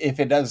how, if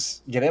it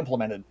does get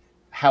implemented,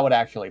 how it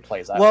actually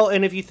plays out. Well,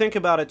 and if you think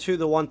about it too,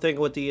 the one thing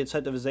with the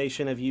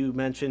incentivization, you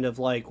mentioned of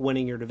like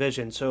winning your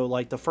division. So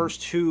like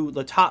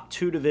the top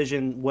 2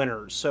 division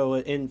winners.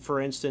 So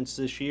for instance,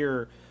 this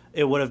year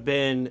it would have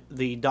been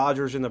the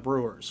Dodgers and the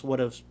Brewers would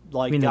have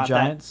like got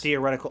that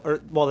theoretical,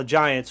 the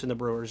Giants and the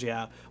Brewers,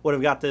 would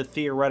have got the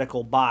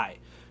theoretical bye.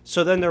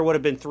 So then there would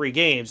have been 3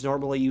 games.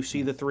 Normally you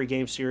see the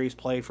 3-game series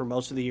played for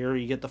most of the year.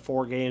 You get the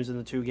 4 games and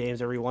the 2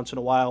 games every once in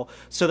a while.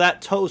 So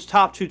those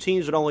top 2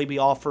 teams would only be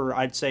off for,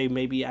 I'd say,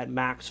 maybe at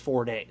max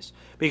 4 days.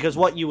 Because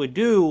what you would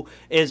do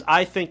is,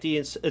 I think to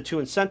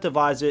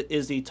incentivize it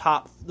is the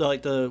top,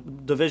 like the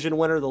division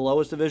winner, the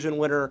lowest division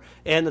winner,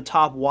 and the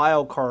top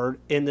wild card,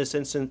 in this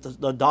instance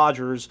the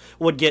Dodgers,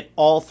 would get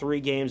all 3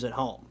 games at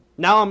home.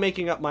 Now I'm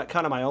making up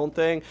my own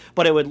thing,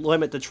 but it would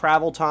limit the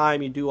travel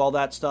time, you do all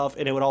that stuff,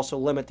 and it would also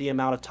limit the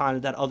amount of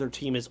time that other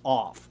team is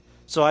off.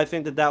 So I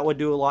think that would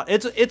do a lot.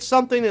 It's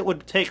something that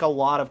would take a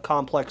lot of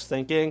complex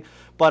thinking,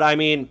 but I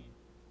mean,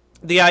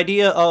 the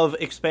idea of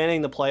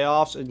expanding the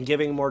playoffs and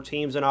giving more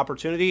teams an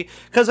opportunity,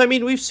 because I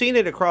mean, we've seen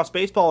it across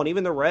baseball, and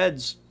even the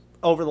Reds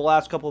over the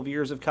last couple of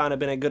years have kind of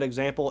been a good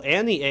example,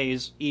 and the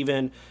A's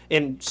even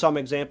in some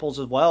examples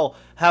as well,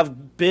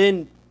 have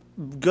been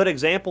good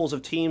examples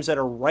of teams that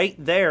are right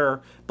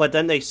there, but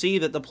then they see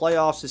that the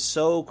playoffs is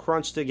so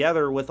crunched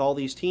together with all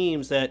these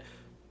teams that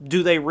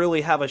do they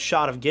really have a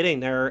shot of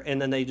getting there?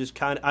 And then they just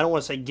kind of, I don't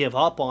want to say give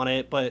up on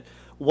it, but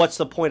what's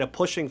the point of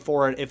pushing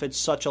for it if it's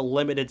such a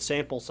limited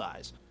sample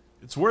size?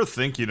 It's worth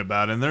thinking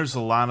about, and there's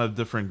a lot of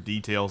different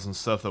details and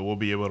stuff that we'll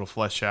be able to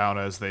flesh out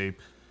as they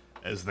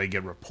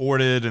get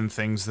reported, and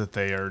things that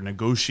they are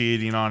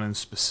negotiating on in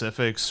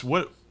specifics.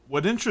 What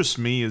interests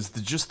me is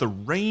just the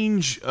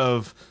range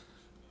of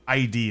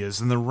ideas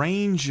and the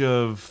range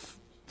of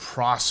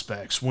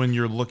prospects when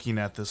you're looking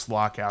at this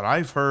lockout.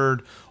 I've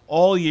heard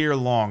all year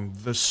long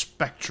the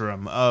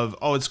spectrum of,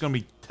 it's going to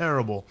be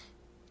terrible,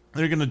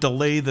 they're going to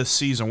delay the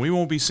season, we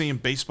won't be seeing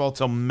baseball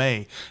till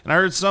May. And I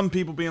heard some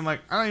people being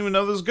like, I don't even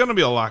know there's going to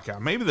be a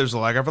lockout. Maybe there's a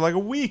lockout for like a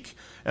week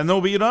and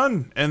they'll be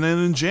done, and then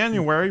in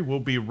January we'll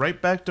be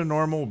right back to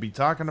normal. We'll be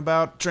talking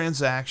about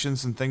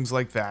transactions and things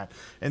like that.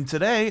 And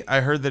today I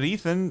heard that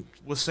Ethan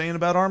was saying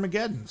about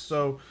Armageddon.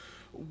 So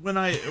when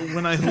I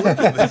look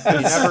at this,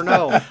 you never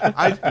know.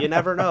 You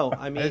never know.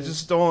 I mean, I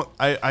just don't.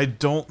 I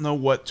don't know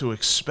what to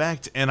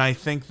expect, and I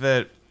think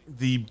that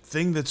the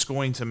thing that's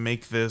going to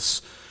make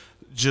this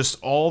just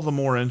all the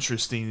more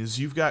interesting is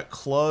you've got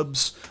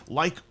clubs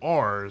like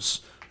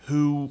ours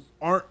who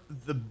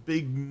aren't the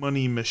big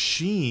money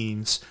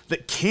machines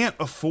that can't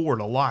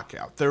afford a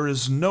lockout. There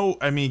is no.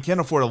 I mean, you can't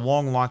afford a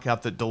long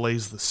lockout that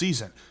delays the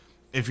season.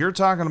 If you're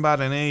talking about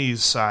an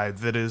A's side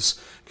that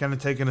is kind of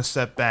taking a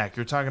step back,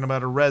 you're talking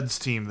about a Reds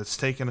team that's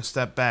taking a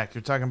step back,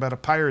 you're talking about a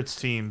Pirates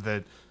team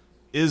that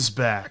is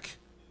back,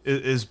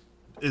 is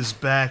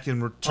back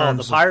in return.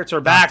 The Pirates are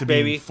back,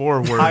 baby.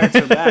 Forward. The Pirates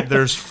are back.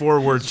 There's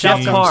forward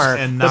teams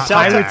and the not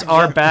Pirates back.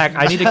 are back.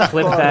 I need to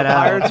clip that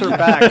out. The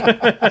Pirates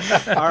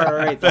are back. All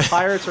right, the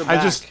Pirates are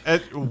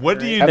back. What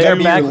do you Have do? there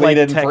be back like lead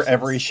in for Texas.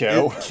 every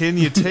show? Can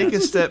you take a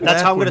step That's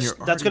back? how I'm when gonna.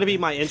 you're That's gonna be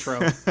my intro.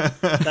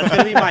 That's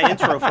gonna be my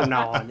intro from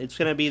now on. It's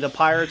gonna be the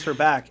Pirates are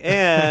back,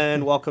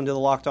 and welcome to the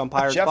Locked On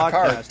Pirates Jeff podcast.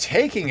 Carr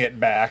taking it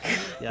back.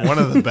 Yeah. one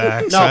of the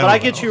backs. No, but I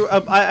don't get know. you.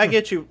 I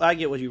get you. I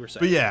get what you were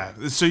saying. But yeah,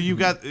 so you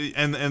got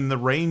and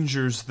the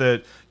Rangers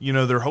that, you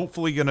know, they're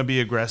hopefully going to be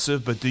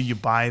aggressive, but do you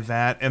buy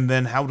that? And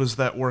then how does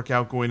that work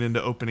out going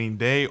into opening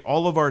day?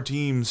 All of our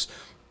teams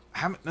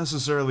haven't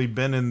necessarily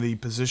been in the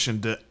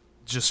position to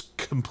just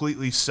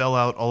completely sell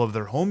out all of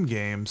their home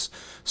games.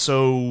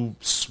 So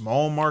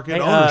small market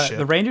ownership.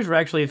 The Rangers were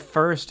actually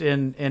first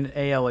in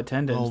AL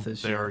attendance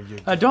this year.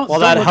 Don't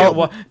look at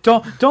why.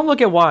 Don't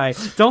look at why.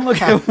 Don't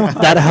look at why.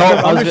 That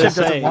helped. Ownership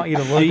doesn't want you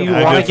to look. Do you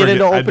want to get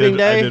into opening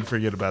day? I did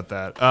forget about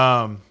that.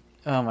 Oh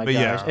my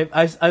gosh!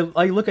 Yeah.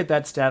 I look at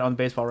that stat on the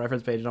Baseball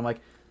Reference page and I'm like,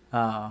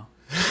 oh.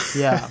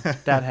 Yeah,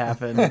 that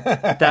happened.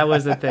 That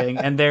was the thing,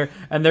 and they're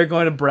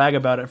going to brag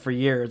about it for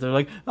years. They're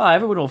like, "Oh,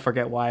 everyone will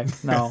forget why."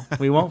 No,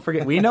 we won't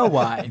forget. We know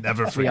why.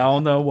 Never forget. We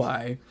all know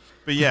why.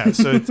 But yeah,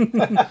 so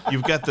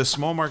you've got the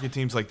small market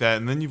teams like that,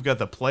 and then you've got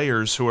the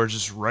players who are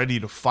just ready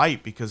to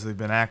fight because they've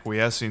been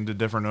acquiescing to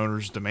different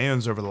owners'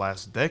 demands over the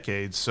last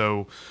decade.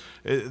 So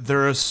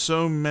there are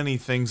so many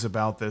things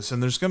about this,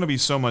 and there's going to be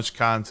so much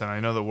content. I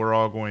know that we're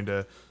all going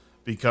to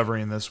be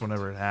covering this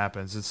whenever it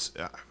happens.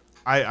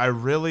 I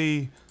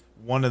really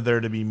wanted there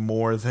to be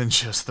more than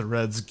just the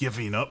Reds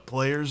giving up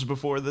players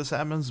before this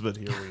happens, but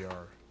here we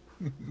are.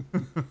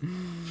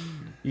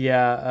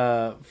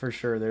 Yeah, for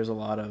sure. There's a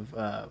lot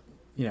of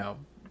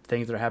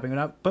things that are happening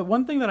up. But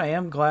one thing that I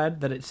am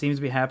glad that it seems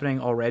to be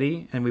happening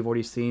already, and we've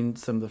already seen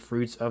some of the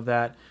fruits of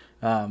that,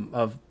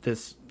 of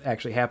this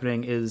actually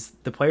happening, is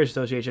the Players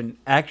Association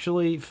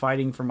actually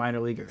fighting for minor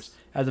leaguers,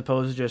 as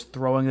opposed to just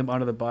throwing them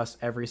under the bus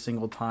every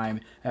single time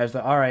as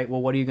all right,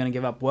 well, what are you going to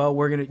give up? Well,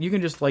 you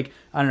can just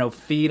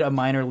feed a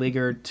minor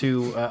leaguer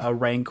to a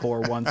Rancor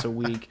once a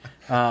week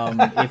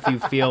if you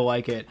feel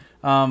like it.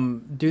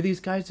 Do these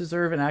guys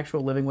deserve an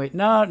actual living wage?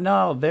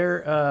 No,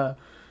 they're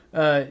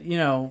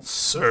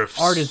serfs,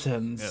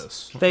 artisans.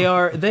 Yes. They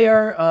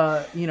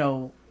are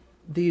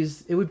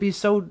these. It would be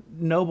so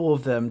noble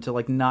of them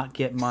to not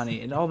get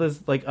money and all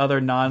this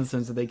other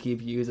nonsense that they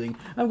keep using.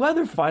 I'm glad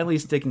they're finally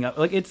sticking up.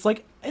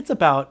 It's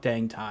about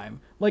dang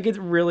time. It's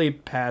really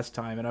past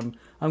time, and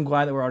I'm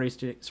glad that we're already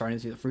starting to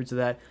see the fruits of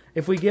that.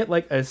 If we get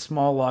a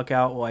small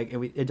lockout,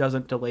 it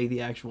doesn't delay the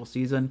actual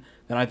season,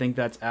 then I think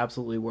that's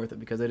absolutely worth it,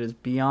 because it is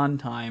beyond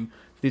time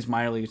for these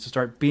minor leagues to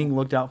start being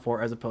looked out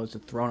for, as opposed to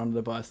thrown under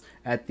the bus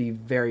at the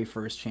very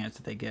first chance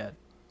that they get.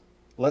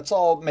 Let's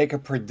all make a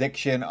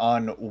prediction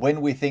on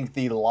when we think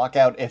the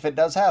lockout, if it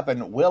does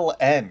happen, will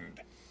end.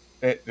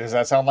 Does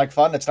that sound like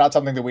fun? It's not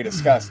something that we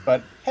discussed,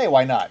 but hey,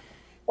 why not?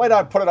 Why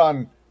not put it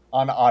on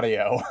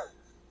audio?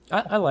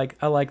 I like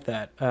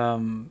that.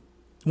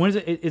 When is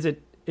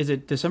it? Is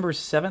it December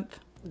 7th?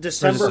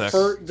 December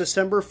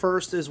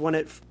 1st is when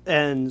it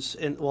ends,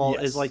 and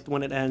yes. is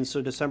when it ends.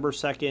 So December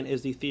 2nd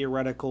is the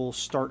theoretical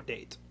start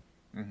date.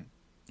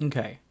 Mm-hmm.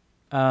 Okay.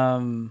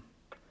 I'm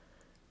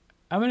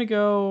gonna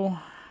go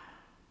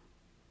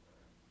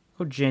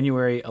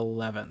January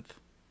 11th.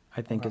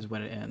 I think is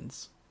when it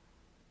ends.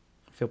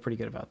 I feel pretty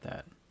good about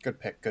that. Good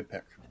pick.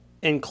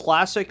 In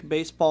classic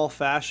baseball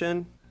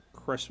fashion,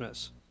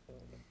 Christmas.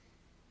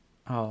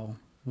 Oh,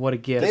 what a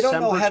gift. They don't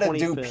know how to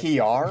 25th. do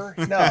PR?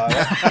 No.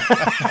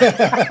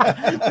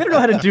 They don't know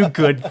how to do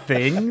good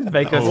things.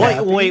 Make us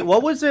happy. Wait,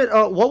 what was it?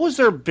 What was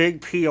their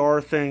big PR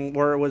thing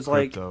where it was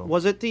Crypto.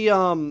 was it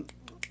the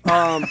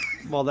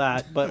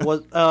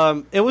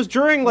it was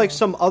during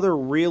some other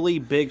really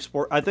big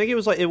sport. I think it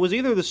was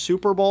either the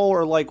Super Bowl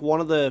or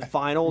one of the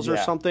finals or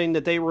something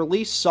that they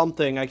released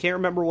something. I can't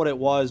remember what it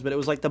was, but it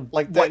was the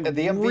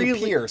MVP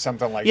really, or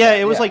something like that. Yeah,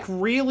 it was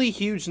really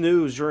huge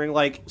news during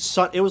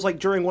it was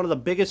during one of the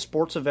biggest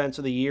sports events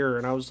of the year,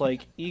 and I was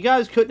like, you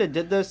guys couldn't have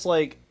did this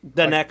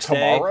the next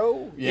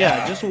tomorrow? day.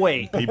 Yeah, just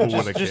wait. People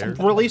would have just cared.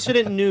 release it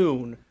at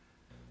noon.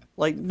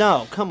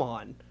 No, come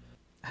on.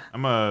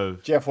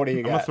 Jeff, what do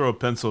you got? I'm gonna throw a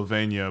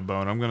Pennsylvania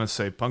bone. I'm gonna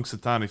say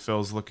Punxsutawney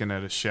Phil's looking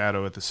at a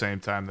shadow at the same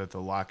time that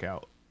the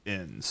lockout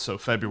ends. So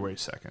February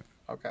 2nd.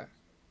 Okay.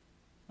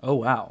 Oh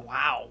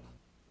wow!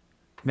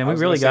 Man, we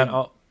was really gonna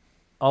got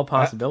all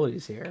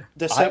possibilities here.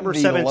 December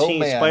I'm the low 17th,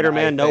 man,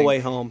 Spider-Man I No think. Way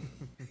Home.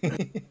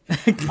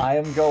 I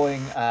am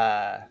going.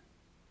 I'm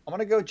going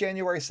to go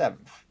January 7th,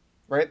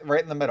 right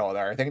in the middle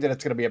there. I think that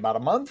it's going to be about a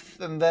month,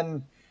 and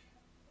then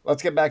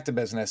let's get back to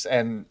business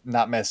and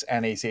not miss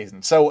any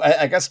season. So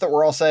I guess that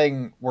we're all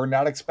saying we're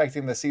not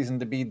expecting the season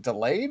to be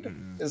delayed.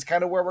 Is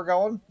kind of where we're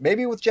going.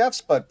 Maybe with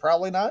Jeff's, but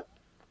probably not.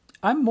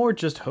 I'm more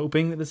just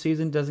hoping that the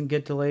season doesn't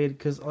get delayed,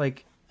 because I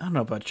don't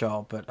know about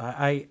y'all, but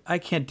I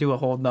can't do a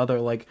whole nother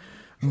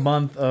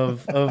month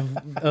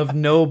of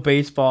no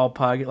baseball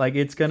podcast.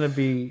 It's gonna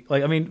be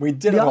we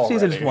did the it off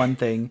season already. is one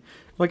thing,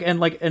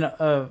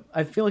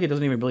 I feel like it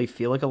doesn't even really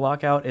feel like a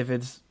lockout if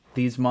it's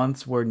these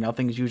months where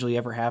nothing's usually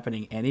ever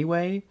happening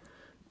anyway.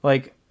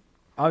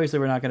 Obviously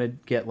we're not gonna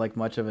get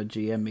much of a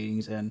GM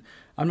meetings, and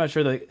I'm not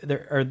sure that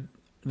there are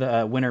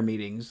the winter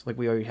meetings.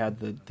 We already had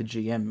the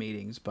GM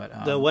meetings,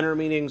 but The winter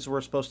meetings were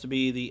supposed to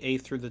be the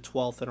 8th through the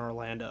 12th in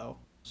Orlando,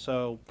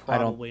 so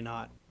probably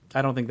not.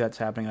 I don't think that's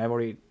happening. I've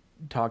already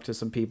talked to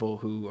some people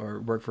who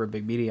work for a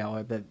big media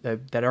outlet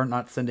that are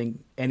not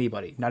sending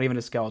anybody, not even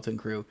a skeleton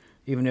crew,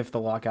 even if the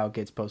lockout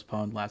gets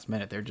postponed last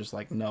minute. They're just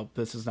nope,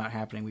 this is not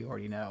happening. We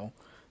already know.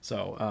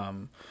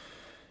 So,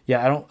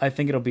 Yeah, I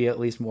think it'll be at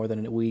least more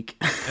than a week.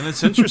 And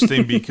it's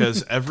interesting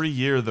because every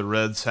year the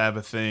Reds have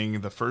a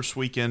thing. The first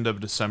weekend of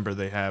December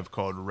they have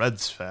called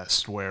Reds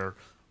Fest, where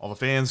all the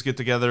fans get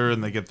together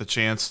and they get the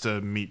chance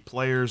to meet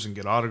players and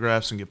get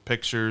autographs and get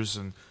pictures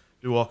and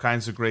do all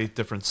kinds of great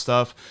different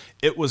stuff.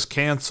 It was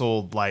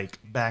canceled like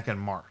back in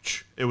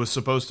March. It was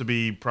supposed to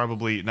be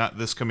probably not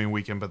this coming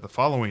weekend, but the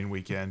following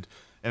weekend.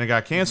 And it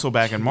got canceled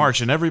back in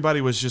March, and everybody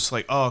was just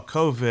like, oh,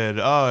 COVID,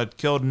 oh, it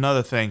killed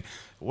another thing.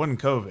 It wasn't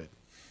COVID.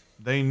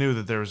 They knew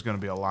that there was going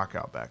to be a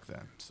lockout back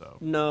then. So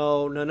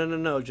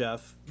No,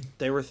 Jeff.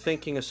 They were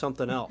thinking of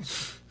something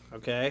else,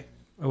 okay?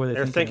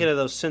 They're thinking of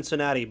those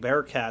Cincinnati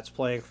Bearcats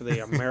playing for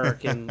the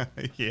American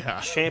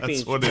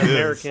Championship,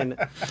 American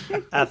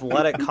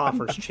Athletic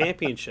Conference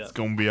Championship. It's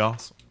going to be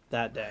awesome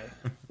that day.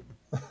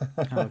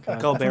 Okay.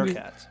 Go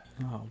Bearcats.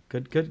 Oh,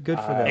 good for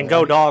them. And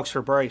go Dogs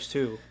for Bryce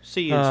too.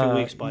 See you in 2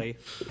 weeks, buddy.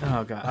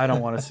 Oh god, I don't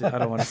want to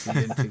see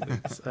you in 2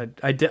 weeks.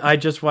 I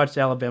just watched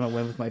Alabama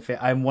win with my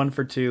family. I'm 1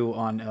 for 2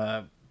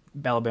 on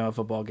Alabama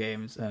football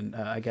games, and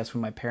I guess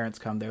when my parents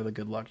come, they're the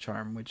good luck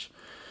charm. Which,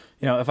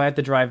 if I have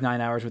to drive 9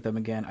 hours with them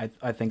again,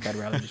 I think I'd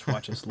rather just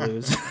watch us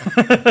lose.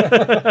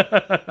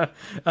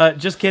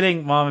 Just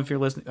kidding, Mom. If you're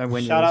listening,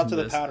 Shout out to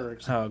the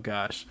Powderigs. Oh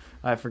gosh,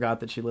 I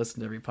forgot that she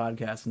listened to every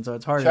podcast, and so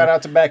it's hard. Shout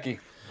out to Becky.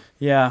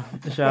 Yeah,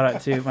 shout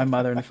out to my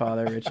mother and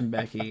father, Rich and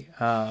Becky.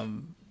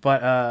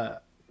 But I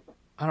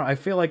don't know. I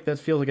feel like that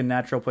feels like a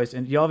natural place.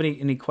 And do y'all have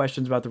any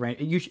questions about the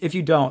Rangers? If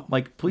you don't,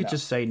 please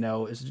just say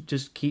no.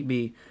 Just keep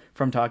me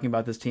from talking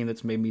about this team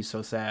that's made me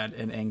so sad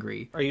and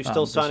angry. Are you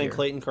still signing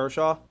Clayton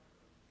Kershaw?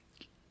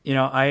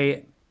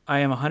 I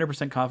am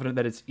 100% confident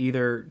that it's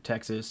either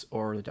Texas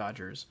or the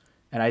Dodgers.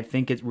 And I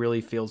think it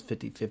really feels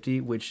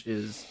 50-50, which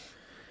is...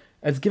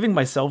 It's giving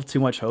myself too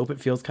much hope.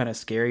 It feels kind of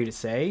scary to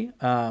say,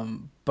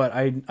 but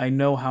I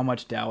know how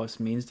much Dallas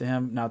means to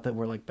him. Not that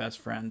we're like best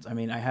friends. I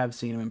mean, I have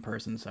seen him in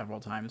person several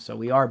times, so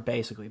we are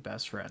basically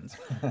best friends.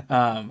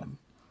 And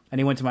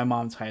he went to my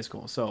mom's high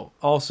school, so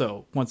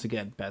also once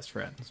again best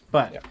friends.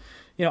 But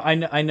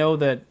I know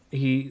that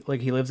he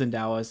lives in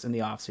Dallas in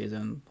the off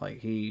season. Like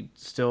he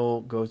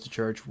still goes to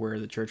church where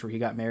he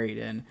got married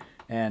in.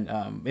 And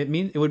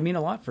it would mean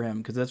a lot for him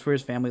because that's where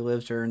his family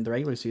lives during the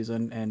regular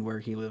season and where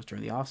he lives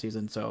during the off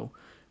season. So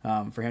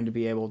for him to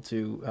be able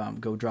to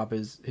go drop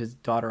his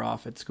daughter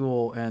off at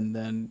school and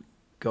then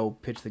go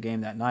pitch the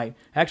game that night.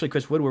 Actually,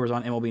 Chris Woodward was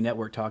on MLB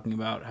Network talking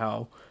about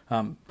how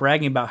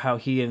bragging about how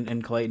he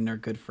and Clayton are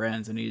good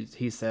friends, and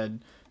he said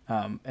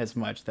as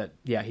much that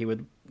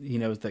he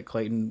knows that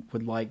Clayton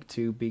would like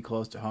to be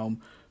close to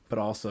home, but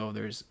also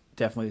there's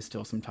definitely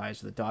still some ties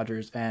to the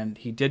Dodgers, and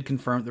he did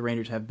confirm the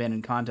Rangers have been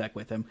in contact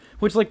with him,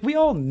 which we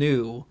all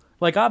knew.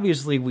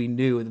 Obviously we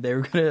knew that they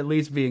were going to at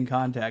least be in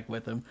contact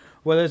with him,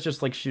 whether it's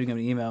just shooting him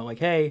an email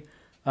hey,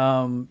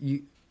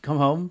 you come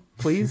home,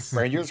 please.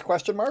 Rangers ?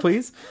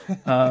 Please.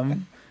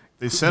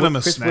 They sent him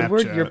a Chris Snapchat.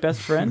 Woodward, your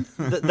best friend.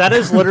 That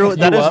is literally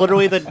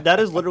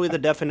the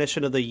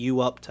definition of the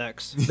 "you up"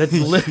 text. That's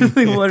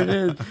literally what it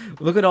is.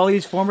 Look at all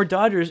these former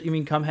Dodgers. You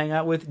mean come hang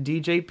out with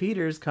DJ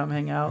Peters? Come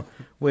hang out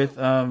with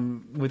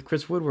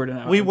Chris Woodward.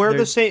 And we wear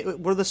the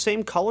same. We're the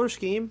same color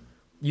scheme.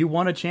 You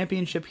won a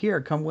championship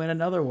here. Come win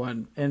another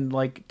one in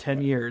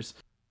 10 years.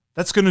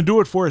 That's going to do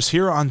it for us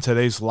here on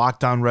today's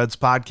Locked On Reds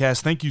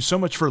podcast. Thank you so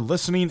much for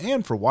listening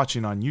and for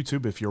watching on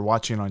YouTube. If you're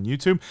watching on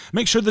YouTube,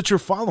 make sure that you're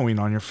following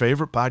on your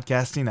favorite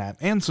podcasting app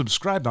and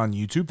subscribed on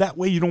YouTube. That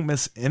way you don't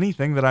miss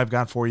anything that I've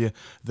got for you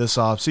this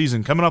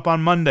offseason. Coming up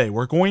on Monday,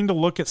 we're going to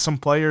look at some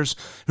players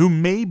who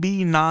may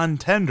be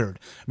non-tendered.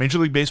 Major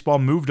League Baseball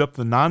moved up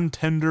the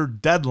non-tender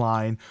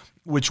deadline,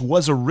 which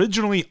was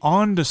originally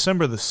on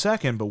December the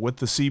 2nd, but with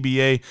the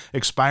CBA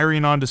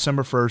expiring on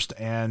December 1st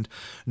and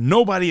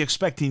nobody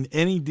expecting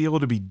any deal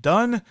to be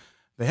done,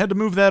 they had to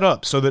move that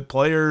up so that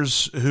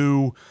players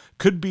who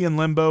could be in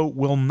limbo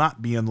will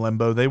not be in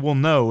limbo. They will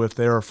know if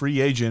they're a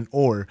free agent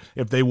or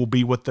if they will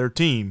be with their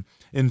team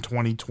in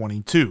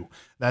 2022.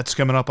 That's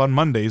coming up on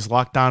Monday's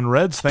Locked On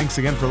Reds. Thanks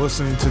again for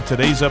listening to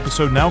today's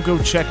episode. Now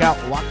go check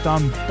out Locked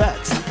On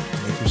Bets.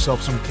 Make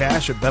yourself some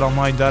cash at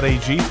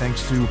betonline.ag.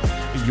 Thanks to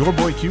your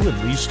boy Q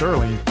and Lee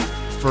Sterling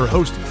for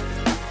hosting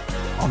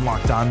on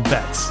Locked On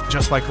Bets.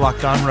 Just like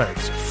Locked On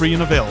Reds, free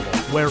and available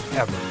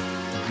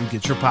wherever you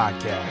get your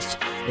podcasts.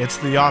 It's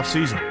the off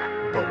season,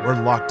 but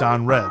we're Locked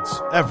On Reds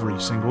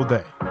every single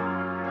day.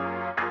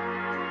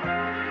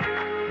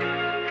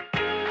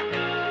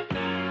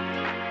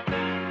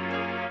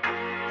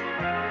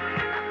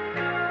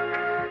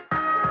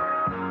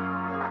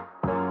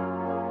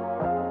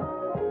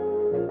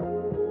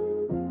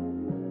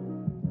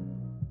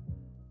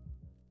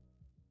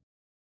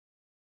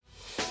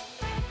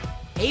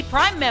 Hey,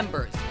 Prime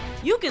members,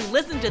 you can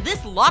listen to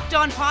this Locked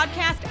On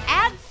podcast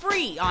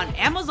ad-free on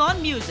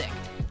Amazon Music.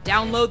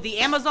 Download the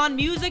Amazon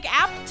Music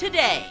app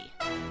today.